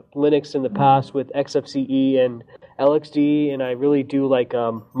Linux in the past with XFCE and LXD, and I really do like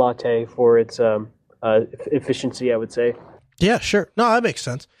Mate for its efficiency, I would say. Yeah, sure. No, that makes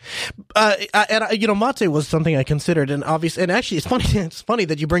sense. Mate was something I considered, and obviously, and actually, it's funny. It's funny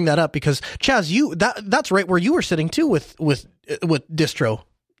that you bring that up because Chaz, that's right where you were sitting too with distro.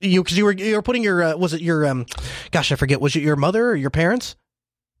 You were putting your was it your gosh, I forget, was it your mother or your parents?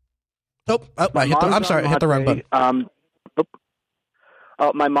 I hit the wrong button.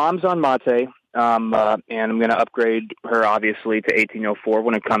 My mom's on Mate, and I'm going to upgrade her obviously to 1804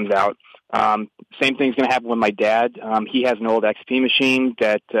 when it comes out. Same thing's going to happen with my dad. He has an old XP machine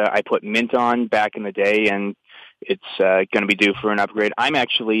that I put Mint on back in the day, and it's going to be due for an upgrade. I'm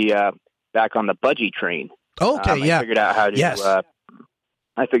actually back on the Budgie train. Okay, yeah. I figured out how to.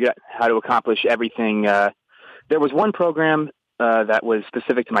 I figured out how to accomplish everything. There was one program that was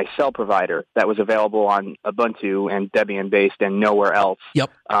specific to my cell provider that was available on Ubuntu and Debian based and nowhere else.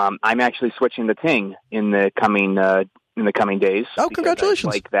 Yep. I'm actually switching to Ting in the coming days. Oh, congratulations!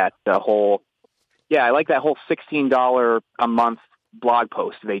 I like that whole $16 a month blog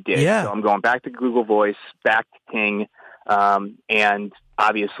post they did. Yeah. So I'm going back to Google Voice, back to Ting, and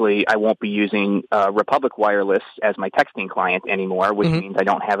obviously I won't be using Republic Wireless as my texting client anymore, which means I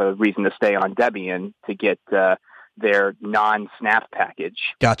don't have a reason to stay on Debian to get their non-Snap package.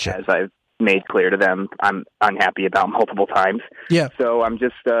 Gotcha. As I've made clear to them, I'm unhappy about multiple times. Yeah. So I'm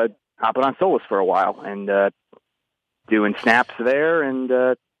just hopping on Solus for a while and doing snaps there and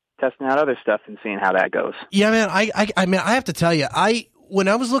testing out other stuff and seeing how that goes. Yeah, man. I mean, I have to tell you, when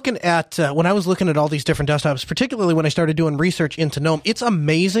I was looking at all these different desktops, particularly when I started doing research into GNOME, it's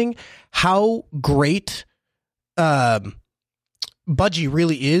amazing how great Budgie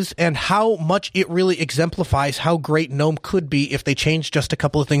really is and how much it really exemplifies how great GNOME could be if they changed just a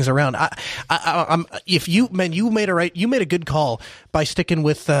couple of things around. You made a good call by sticking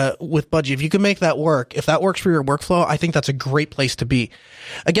with Budgie. If you can make that work, if that works for your workflow, I think that's a great place to be.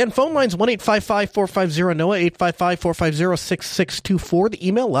 Again, phone lines 1-855-450-NOAH, 855-450-6624. The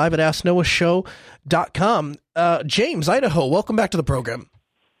email live at AskNoahShow.com. James, Idaho, welcome back to the program.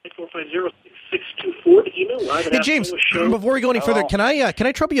 855-624. Hey James, before we go any further, can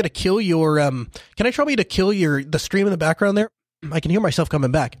I trouble you to kill your the stream in the background there? I can hear myself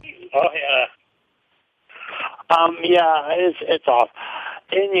coming back. Oh yeah. It's off.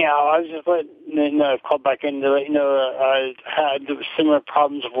 Anyhow, I was just letting call back in to let you know I had similar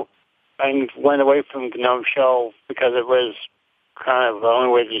problems and went away from GNOME Shell because it was kind of the only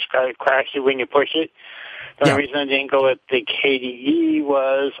way to describe it, crashy when you push it. The only reason I didn't go with the KDE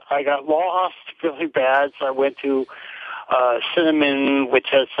was I got lost really bad, so I went to Cinnamon, which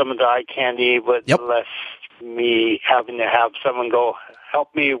has some of the eye candy, but less me having to have someone go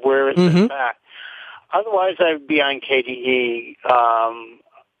help me where it's at. Otherwise, I'd be on KDE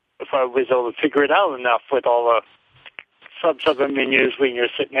if I was able to figure it out enough with all the sub-menus when you're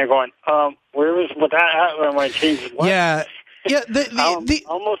sitting there going, where is what that at when I change it? Yeah. Yeah,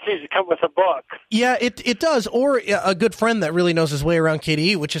 almost needs to come with a book. Yeah, it does. Or a good friend that really knows his way around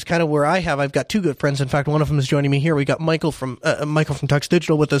KDE, which is kind of where I've got two good friends. In fact, one of them is joining me here. We got Michael from Tux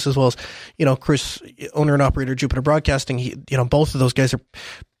Digital with us, as well as Chris, owner and operator of Jupiter Broadcasting. Both of those guys are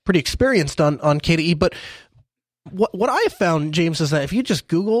pretty experienced on KDE. But what I have found, James, is that if you just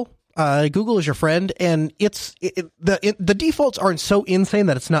Google is your friend, and the defaults aren't so insane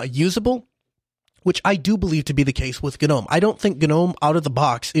that it's not usable, which I do believe to be the case with GNOME. I don't think GNOME out of the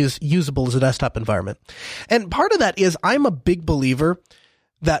box is usable as a desktop environment. And part of that is I'm a big believer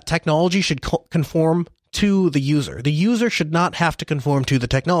that technology should conform to the user. The user should not have to conform to the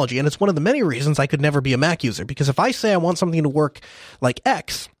technology. And it's one of the many reasons I could never be a Mac user, because if I say I want something to work like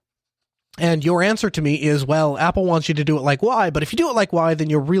X, and your answer to me is, well, Apple wants you to do it like Y, but if you do it like Y, then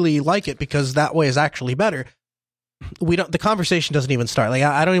you'll really like it because that way is actually better. The conversation doesn't even start. Like,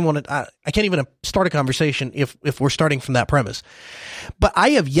 I don't even want to, I can't even start a conversation if we're starting from that premise. But I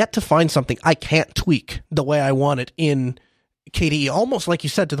have yet to find something I can't tweak the way I want it in KDE, almost like you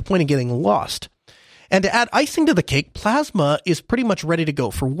said, to the point of getting lost. And to add icing to the cake, Plasma is pretty much ready to go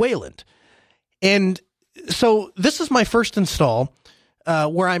for Wayland. And so this is my first install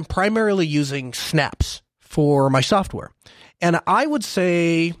where I'm primarily using snaps for my software. And I would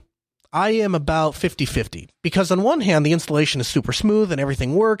say I am about 50-50, because on one hand, the installation is super smooth and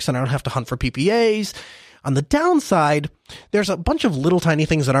everything works and I don't have to hunt for PPAs. On the downside, there's a bunch of little tiny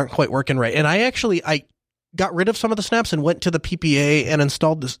things that aren't quite working right. And I got rid of some of the snaps and went to the PPA and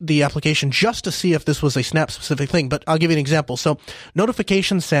installed the application just to see if this was a snap specific thing. But I'll give you an example. So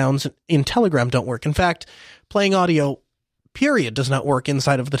notification sounds in Telegram don't work. In fact, playing audio, period, does not work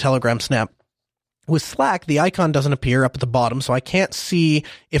inside of the Telegram snap. With Slack, the icon doesn't appear up at the bottom, so I can't see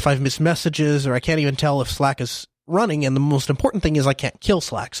if I've missed messages, or I can't even tell if Slack is running. And the most important thing is I can't kill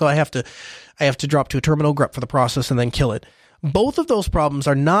Slack, so I have to drop to a terminal, grep for the process, and then kill it. Both of those problems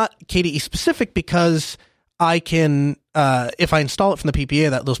are not KDE specific, because I can, if I install it from the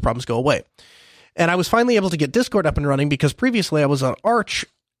PPA, those problems go away. And I was finally able to get Discord up and running, because previously I was on Arch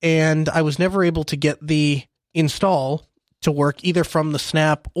and I was never able to get the install to work either from the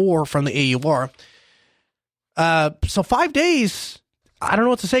snap or from the AUR. So 5 days, I don't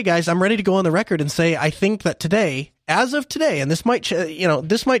know what to say, guys. I'm ready to go on the record and say, I think that today, as of today, and this might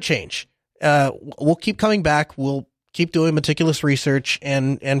change. We'll keep coming back. We'll keep doing meticulous research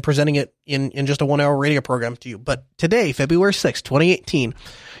and presenting it in just a 1 hour radio program to you. But today, February 6th, 2018,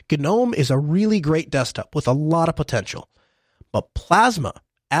 GNOME is a really great desktop with a lot of potential. But Plasma,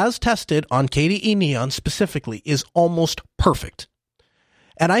 as tested on KDE Neon specifically, is almost perfect.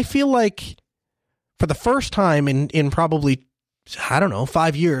 And I feel like for the first time in probably,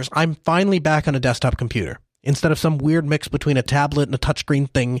 5 years, I'm finally back on a desktop computer instead of some weird mix between a tablet and a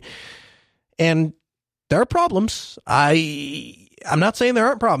touchscreen thing. And there are problems. I'm not saying there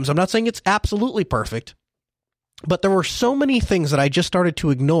aren't problems. I'm not saying it's absolutely perfect. But there were so many things that I just started to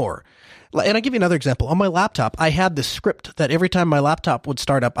ignore. And I'll give you another example. On my laptop, I had this script that every time my laptop would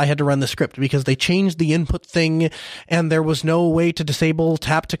start up, I had to run the script because they changed the input thing and there was no way to disable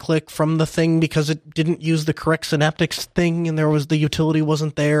tap to click from the thing because it didn't use the correct Synaptics thing, and the utility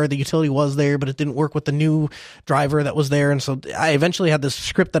wasn't there. The utility was there, but it didn't work with the new driver that was there. And so I eventually had this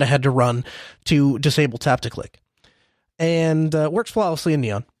script that I had to run to disable tap to click, and works flawlessly in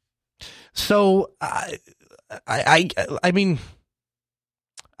Neon. So I mean,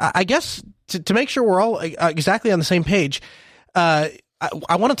 I guess to make sure we're all exactly on the same page, I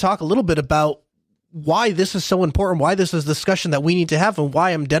want to talk a little bit about why this is so important, why this is a discussion that we need to have, and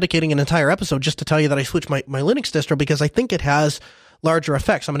why I'm dedicating an entire episode just to tell you that I switched my Linux distro, because I think it has larger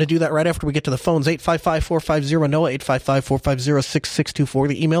effects. I'm going to do that right after we get to the phones. 855-450-NOAH, 855-450-6624.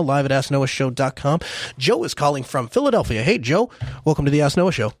 The email, live at AskNoahShow.com. Joe is calling from Philadelphia. Hey, Joe. Welcome to the Ask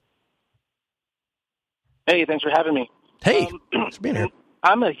Noah Show. Hey, thanks for having me. Hey, thanks for being here.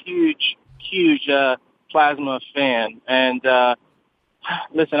 I'm a huge Plasma fan, and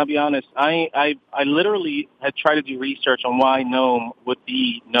listen, I'll be honest. I literally had tried to do research on why GNOME would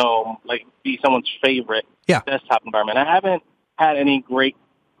be GNOME, like be someone's favorite desktop environment. I haven't had any great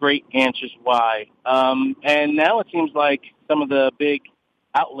answers why. And now it seems like some of the big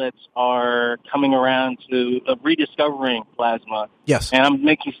outlets are coming around to rediscovering Plasma. Yes. And I'm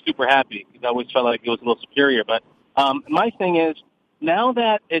making me super happy because I always felt like it was a little superior. But my thing is, now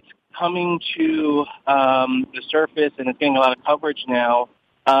that it's coming to the surface and it's getting a lot of coverage now,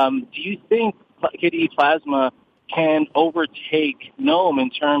 do you think KDE Plasma can overtake GNOME in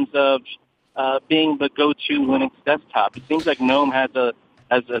terms of being the go-to Linux desktop? It seems like GNOME has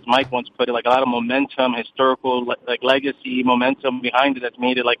as Mike once put it, like a lot of momentum, historical, like legacy momentum behind it that's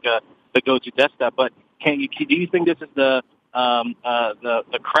made it like the go-to desktop. But do you think this is the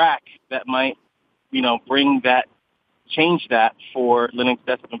crack that might, change that for Linux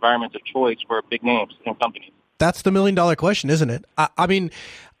desktop environments of choice for big names and companies? That's the $1 million question, isn't it? I mean,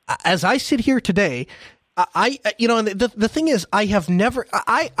 as I sit here today, and the thing is,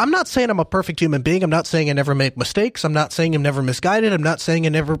 I'm not saying I'm a perfect human being. I'm not saying I never make mistakes. I'm not saying I'm never misguided. I'm not saying I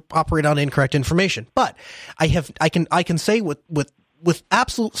never operate on incorrect information. But I can say with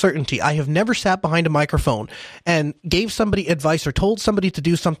absolute certainty, I have never sat behind a microphone and gave somebody advice or told somebody to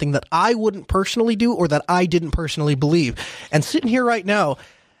do something that I wouldn't personally do or that I didn't personally believe. And sitting here right now,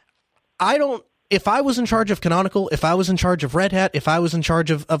 if I was in charge of Canonical, if I was in charge of Red Hat, if I was in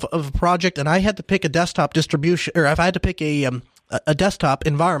charge of a project and I had to pick a desktop distribution, or if I had to pick a desktop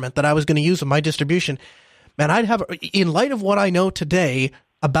environment that I was going to use in my distribution, man, I'd have, in light of what I know today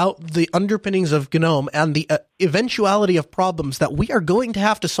about the underpinnings of GNOME and the eventuality of problems that we are going to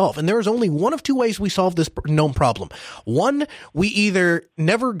have to solve. And there is only one of two ways we solve this GNOME problem. One, we either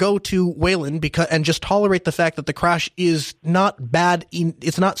never go to Wayland and just tolerate the fact that the crash is not bad.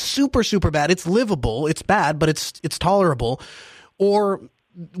 It's not super, super bad. It's livable. It's bad, but it's tolerable. Or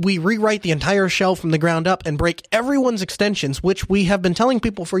we rewrite the entire shell from the ground up and break everyone's extensions, which we have been telling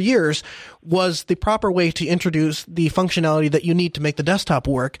people for years was the proper way to introduce the functionality that you need to make the desktop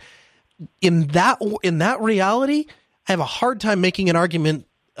work. In that reality, I have a hard time making an argument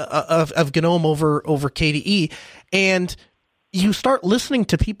of GNOME over KDE. And you start listening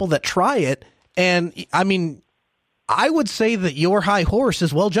to people that try it, and I mean, I would say that your high horse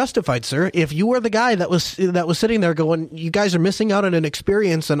is well justified, sir. If you were the guy that was sitting there going, you guys are missing out on an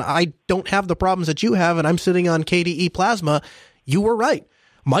experience and I don't have the problems that you have and I'm sitting on KDE Plasma, you were right.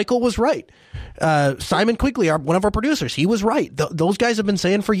 Michael was right. Simon Quigley, one of our producers, he was right. Those guys have been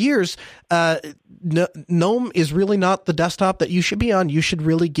saying for years, GNOME is really not the desktop that you should be on. You should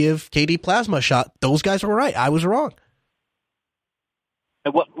really give KDE Plasma a shot. Those guys were right. I was wrong.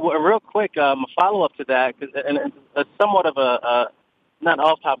 And real quick, a follow-up to that, and it's somewhat of a not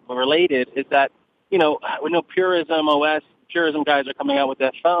off-topic but related, is that, we know Purism guys are coming out with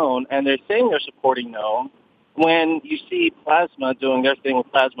that phone, and they're saying they're supporting GNOME. When you see Plasma doing their thing with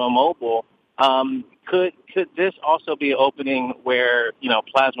Plasma Mobile, could this also be an opening where,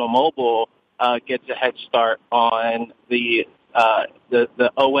 Plasma Mobile gets a head start on the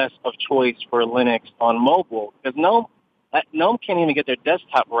OS of choice for Linux on mobile? Because GNOME can't even get their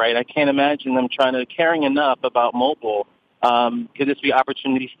desktop right. I can't imagine them caring enough about mobile. Could this be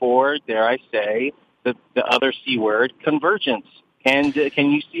opportunity for, dare I say, the other C word, convergence? And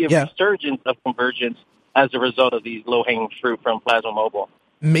can you see a resurgence of convergence as a result of these low-hanging fruit from Plasma Mobile?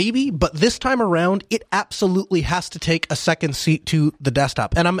 Maybe, but this time around, it absolutely has to take a second seat to the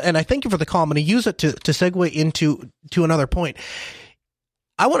desktop. And I thank you for the call. I'm going to use it to segue into another point.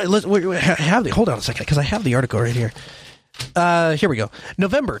 I want to hold on a second because I have the article right here. Here we go.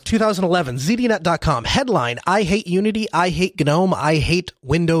 November 2011, ZDNet.com. Headline, I hate Unity, I hate GNOME, I hate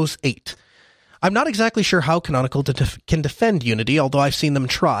Windows 8. I'm not exactly sure how Canonical can defend Unity, although I've seen them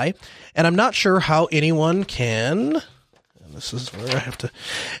try, and I'm not sure how anyone can, and this is where I have to,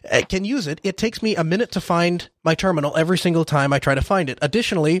 can use it. It takes me a minute to find my terminal every single time I try to find it.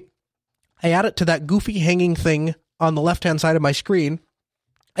 Additionally, I add it to that goofy hanging thing on the left-hand side of my screen.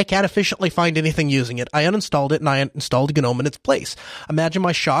 I can't efficiently find anything using it. I uninstalled it and I installed GNOME in its place. Imagine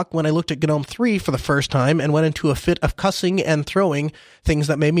my shock when I looked at GNOME 3 for the first time and went into a fit of cussing and throwing things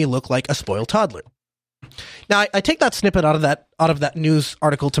that made me look like a spoiled toddler. Now, I take that snippet out of that news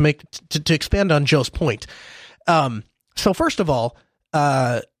article to expand on Joe's point. So first of all,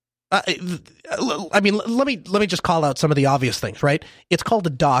 I mean, let me just call out some of the obvious things, right? It's called a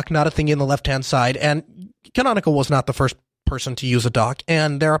dock, not a thing in the left-hand side, and Canonical was not the first person to use a dock,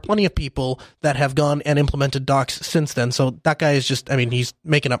 and there are plenty of people that have gone and implemented docks since then, so that guy is just, I mean, he's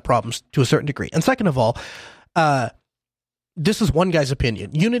making up problems to a certain degree. And second of all, this is one guy's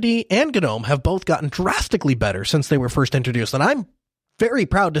opinion. Unity and GNOME have both gotten drastically better since they were first introduced, and I'm very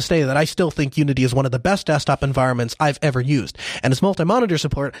proud to say that I still think Unity is one of the best desktop environments I've ever used, and its multi-monitor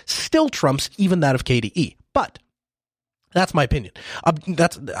support still trumps even that of KDE. But that's my opinion.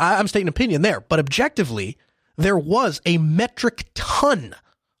 I'm stating opinion there, but objectively, there was a metric ton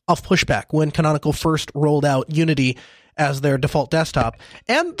of pushback when Canonical first rolled out Unity as their default desktop,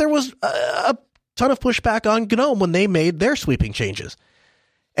 and there was a ton of pushback on GNOME when they made their sweeping changes.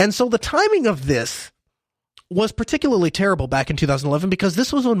 And so the timing of this was particularly terrible back in 2011 because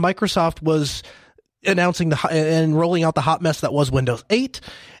this was when Microsoft was announcing and rolling out the hot mess that was Windows 8,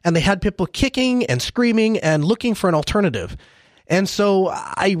 and they had people kicking and screaming and looking for an alternative. And so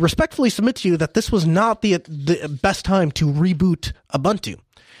I respectfully submit to you that this was not the best time to reboot Ubuntu.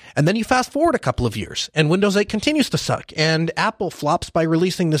 And then you fast forward a couple of years, and Windows 8 continues to suck, and Apple flops by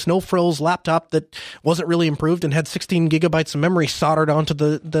releasing this no-frills laptop that wasn't really improved and had 16 gigabytes of memory soldered onto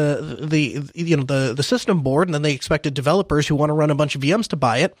the system board, and then they expected developers who want to run a bunch of VMs to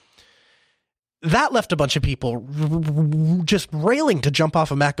buy it. That left a bunch of people just railing to jump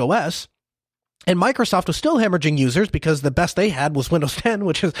off of Mac OS. And Microsoft was still hemorrhaging users because the best they had was Windows 10,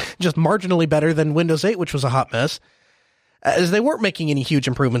 which is just marginally better than Windows 8, which was a hot mess, as they weren't making any huge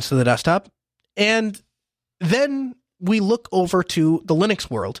improvements to the desktop. And then we look over to the Linux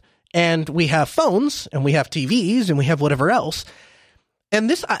world, and we have phones, and we have TVs, and we have whatever else.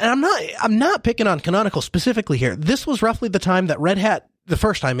 And I'm not picking on Canonical specifically here. This was roughly the time that Red Hat, the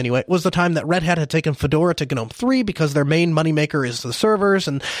first time anyway, was the time that Red Hat had taken Fedora to GNOME 3 because their main moneymaker is the servers,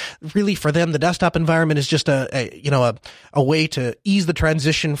 and really for them the desktop environment is just a way to ease the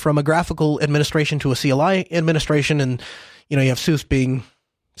transition from a graphical administration to a CLI administration, and you have SUSE being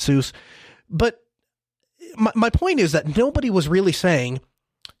SUSE. But my point is that nobody was really saying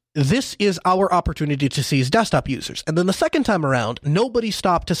this is our opportunity to seize desktop users. And then the second time around, nobody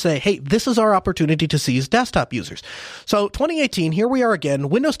stopped to say, hey, this is our opportunity to seize desktop users. So 2018, here we are again.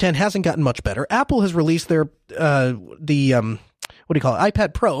 Windows 10 hasn't gotten much better. Apple has released their,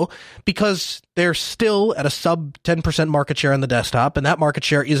 iPad Pro, because they're still at a sub 10% market share on the desktop. And that market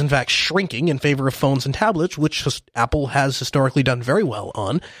share is in fact shrinking in favor of phones and tablets, which Apple has historically done very well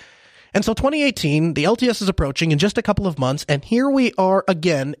on. And so 2018, the LTS is approaching in just a couple of months, and here we are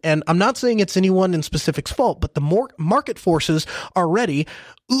again, and I'm not saying it's anyone in specific's fault, but the market forces are ready,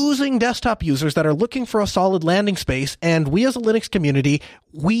 oozing desktop users that are looking for a solid landing space, and we as a Linux community,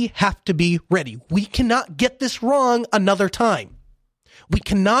 we have to be ready. We cannot get this wrong another time. We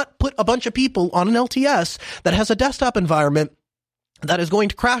cannot put a bunch of people on an LTS that has a desktop environment that is going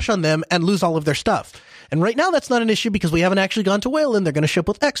to crash on them and lose all of their stuff. And right now that's not an issue because we haven't actually gone to Wayland. They're going to ship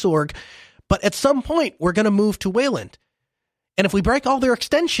with Xorg. But at some point, we're going to move to Wayland. And if we break all their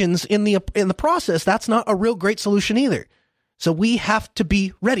extensions in the process, that's not a real great solution either. So we have to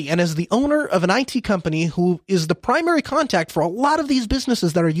be ready. And as the owner of an IT company who is the primary contact for a lot of these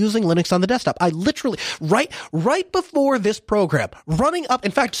businesses that are using Linux on the desktop, I literally, right before this program, running up,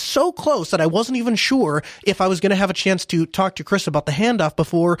 in fact, so close that I wasn't even sure if I was going to have a chance to talk to Chris about the handoff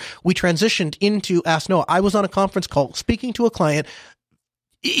before we transitioned into Ask Noah. I was on a conference call speaking to a client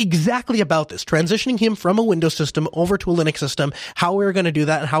exactly about this, transitioning him from a Windows system over to a Linux system, how we were going to do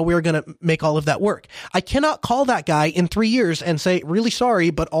that and how we were going to make all of that work. I cannot call that guy in 3 years and say, really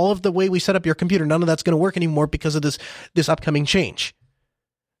sorry, but all of the way we set up your computer, none of that's going to work anymore because of this upcoming change.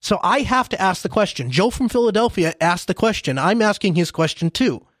 So I have to ask the question. Joe from Philadelphia asked the question. I'm asking his question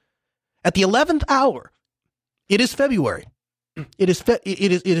too. At the 11th hour, it is February. It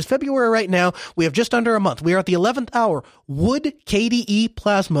is February right now. We have just under a month. We are at the 11th hour. Would KDE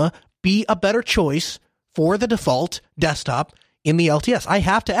Plasma be a better choice for the default desktop in the LTS? I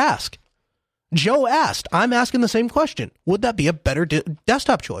have to ask. Joe asked. I'm asking the same question. Would that be a better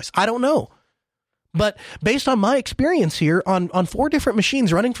desktop choice? I don't know. But based on my experience here on 4 different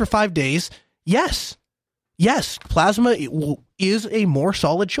machines running for 5 days, yes, Plasma is a more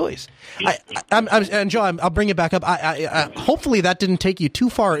solid choice. And Joe, I'll bring it back up. Hopefully that didn't take you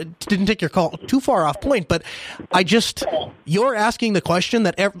too far. It didn't take your call too far off point. But you're asking the question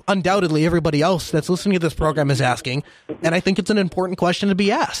that undoubtedly everybody else that's listening to this program is asking, and I think it's an important question to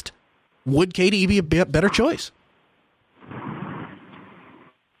be asked. Would KDE be a better choice?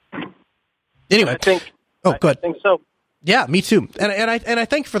 Anyway, I think. Oh, good. I think so. Yeah, me too. And I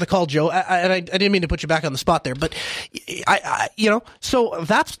thank you for the call, Joe. I didn't mean to put you back on the spot there, but so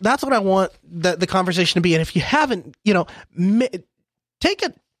that's what I want the conversation to be. And if you haven't, take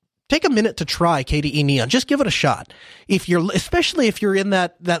a minute to try KDE Neon. Just give it a shot. Especially if you're in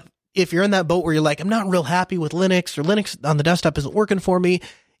that boat where you're like, I'm not real happy with Linux, or Linux on the desktop isn't working for me,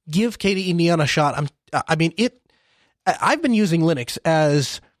 give KDE Neon a shot. I've been using Linux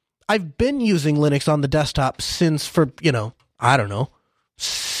on the desktop since for,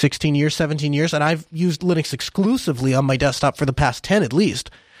 16 years, 17 years, and I've used Linux exclusively on my desktop for the past 10 at least.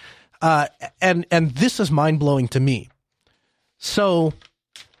 And this is mind-blowing to me. So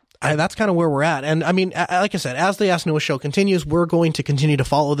that's kind of where we're at. And I mean, like I said, as the Ask Noah show continues, we're going to continue to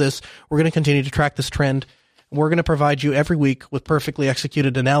follow this. We're going to continue to track this trend. We're going to provide you every week with perfectly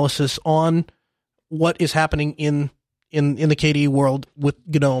executed analysis on what is happening in the KDE world with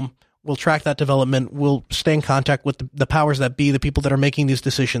GNOME. We'll track that development. We'll stay in contact with the powers that be, the people that are making these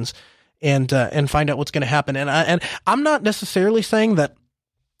decisions, and find out what's going to happen. And I'm not necessarily saying that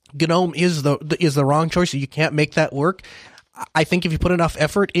GNOME is the wrong choice. You can't make that work. I think if you put enough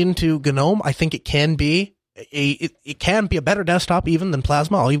effort into GNOME, I think it can be a better desktop even than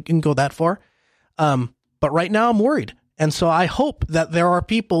Plasma. You can go that far. But right now I'm worried. And so I hope that there are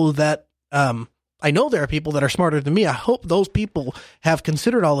people that, I know there are people that are smarter than me. I hope those people have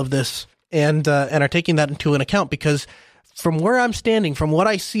considered all of this and are taking that into an account, because from where I'm standing, from what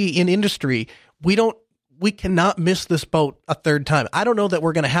I see in industry, we cannot miss this boat a third time. I don't know that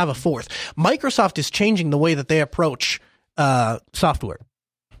we're going to have a fourth. Microsoft is changing the way that they approach software.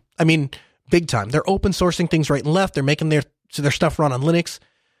 I mean, big time. They're open sourcing things right and left. They're making their stuff run on Linux.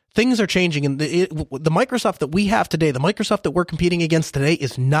 Things are changing, and the Microsoft that we have today, the Microsoft that we're competing against today,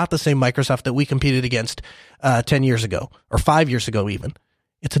 is not the same Microsoft that we competed against 10 years ago, or 5 years ago even.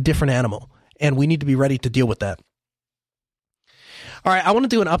 It's a different animal, and we need to be ready to deal with that. All right, I want to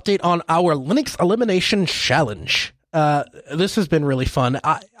do an update on our Linux Elimination Challenge. This has been really fun.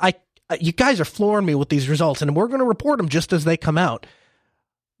 You guys are flooring me with these results, and we're going to report them just as they come out.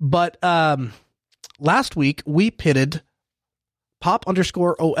 But last week, we pitted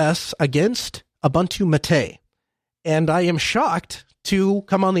Pop_OS against Ubuntu Mate. And I am shocked to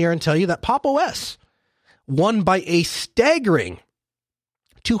come on the air and tell you that Pop! OS won by a staggering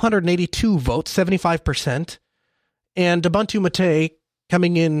 282 votes, 75%, and Ubuntu Mate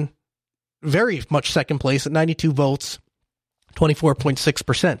coming in very much second place at 92 votes,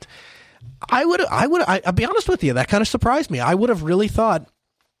 24.6%. I'll be honest with you, that kind of surprised me. I would have really thought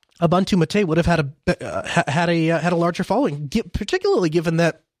Ubuntu Mate would have had a larger following, particularly given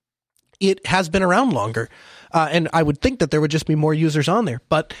that it has been around longer. And I would think that there would just be more users on there.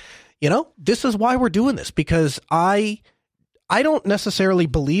 But, this is why we're doing this, because I don't necessarily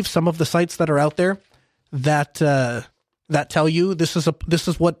believe some of the sites that are out there that tell you this is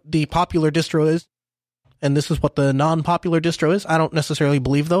what the popular distro is and this is what the non-popular distro is. I don't necessarily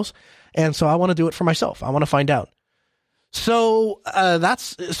believe those. And so I want to do it for myself. I want to find out. So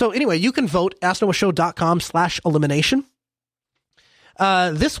anyway, you can vote asknoahshow.com/elimination.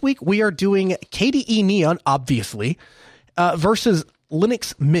 This week we are doing KDE Neon, obviously, versus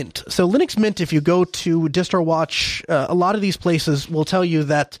Linux Mint. So Linux Mint, if you go to DistroWatch, a lot of these places will tell you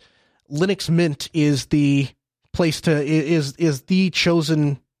that Linux Mint is the place is the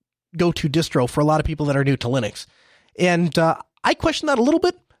chosen go-to distro for a lot of people that are new to Linux. And I question that a little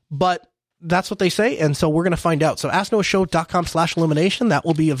bit, but that's what they say, and so we're going to find out. So asknoahshow.com/elimination. That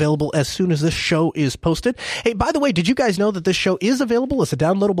will be available as soon as this show is posted. Hey, by the way, did you guys know that this show is available as a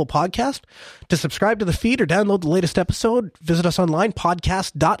downloadable podcast? To subscribe to the feed or download the latest episode, visit us online,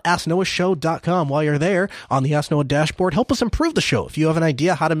 podcast.asknoahshow.com. While you're there on the Ask Noah dashboard, help us improve the show. If you have an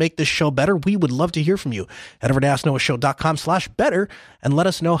idea how to make this show better, we would love to hear from you. Head over to asknoahshow.com/better and let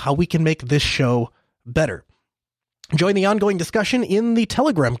us know how we can make this show better. Join the ongoing discussion in the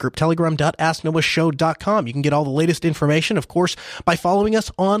Telegram group, telegram.asknoahshow.com. You can get all the latest information, of course, by following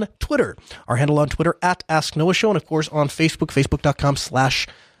us on Twitter. Our handle on Twitter, @AskNoahShow, and of course on Facebook,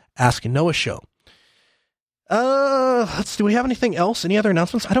 facebook.com/AskNoahShow. Do we have anything else? Any other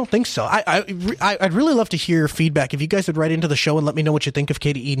announcements? I don't think so. I'd really love to hear feedback. If you guys would write into the show and let me know what you think of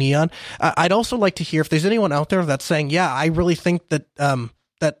KDE Neon. I'd also like to hear if there's anyone out there that's saying, yeah, I really think that, that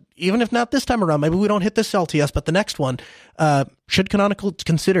even if not this time around, maybe we don't hit this LTS, but the next one, should Canonical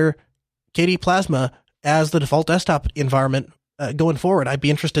consider KDE Plasma as the default desktop environment going forward? I'd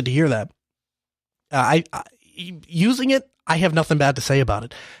be interested to hear that. Using it, I have nothing bad to say about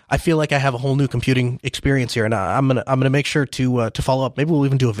it. I feel like I have a whole new computing experience here, and I'm gonna make sure to follow up. Maybe we'll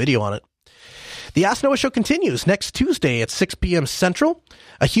even do a video on it. The Ask Noah Show continues next Tuesday at 6 p.m. Central.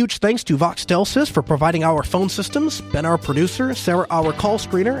 A huge thanks to Voxtelsis for providing our phone systems, Ben, our producer, Sarah, our call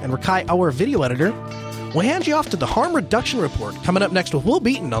screener, and Rakai, our video editor. We'll hand you off to the Harm Reduction Report, coming up next with Will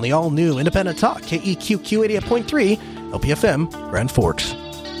Beaton on the all-new Independent Talk, KEQQ 88.3, LPFM, Grand Forks.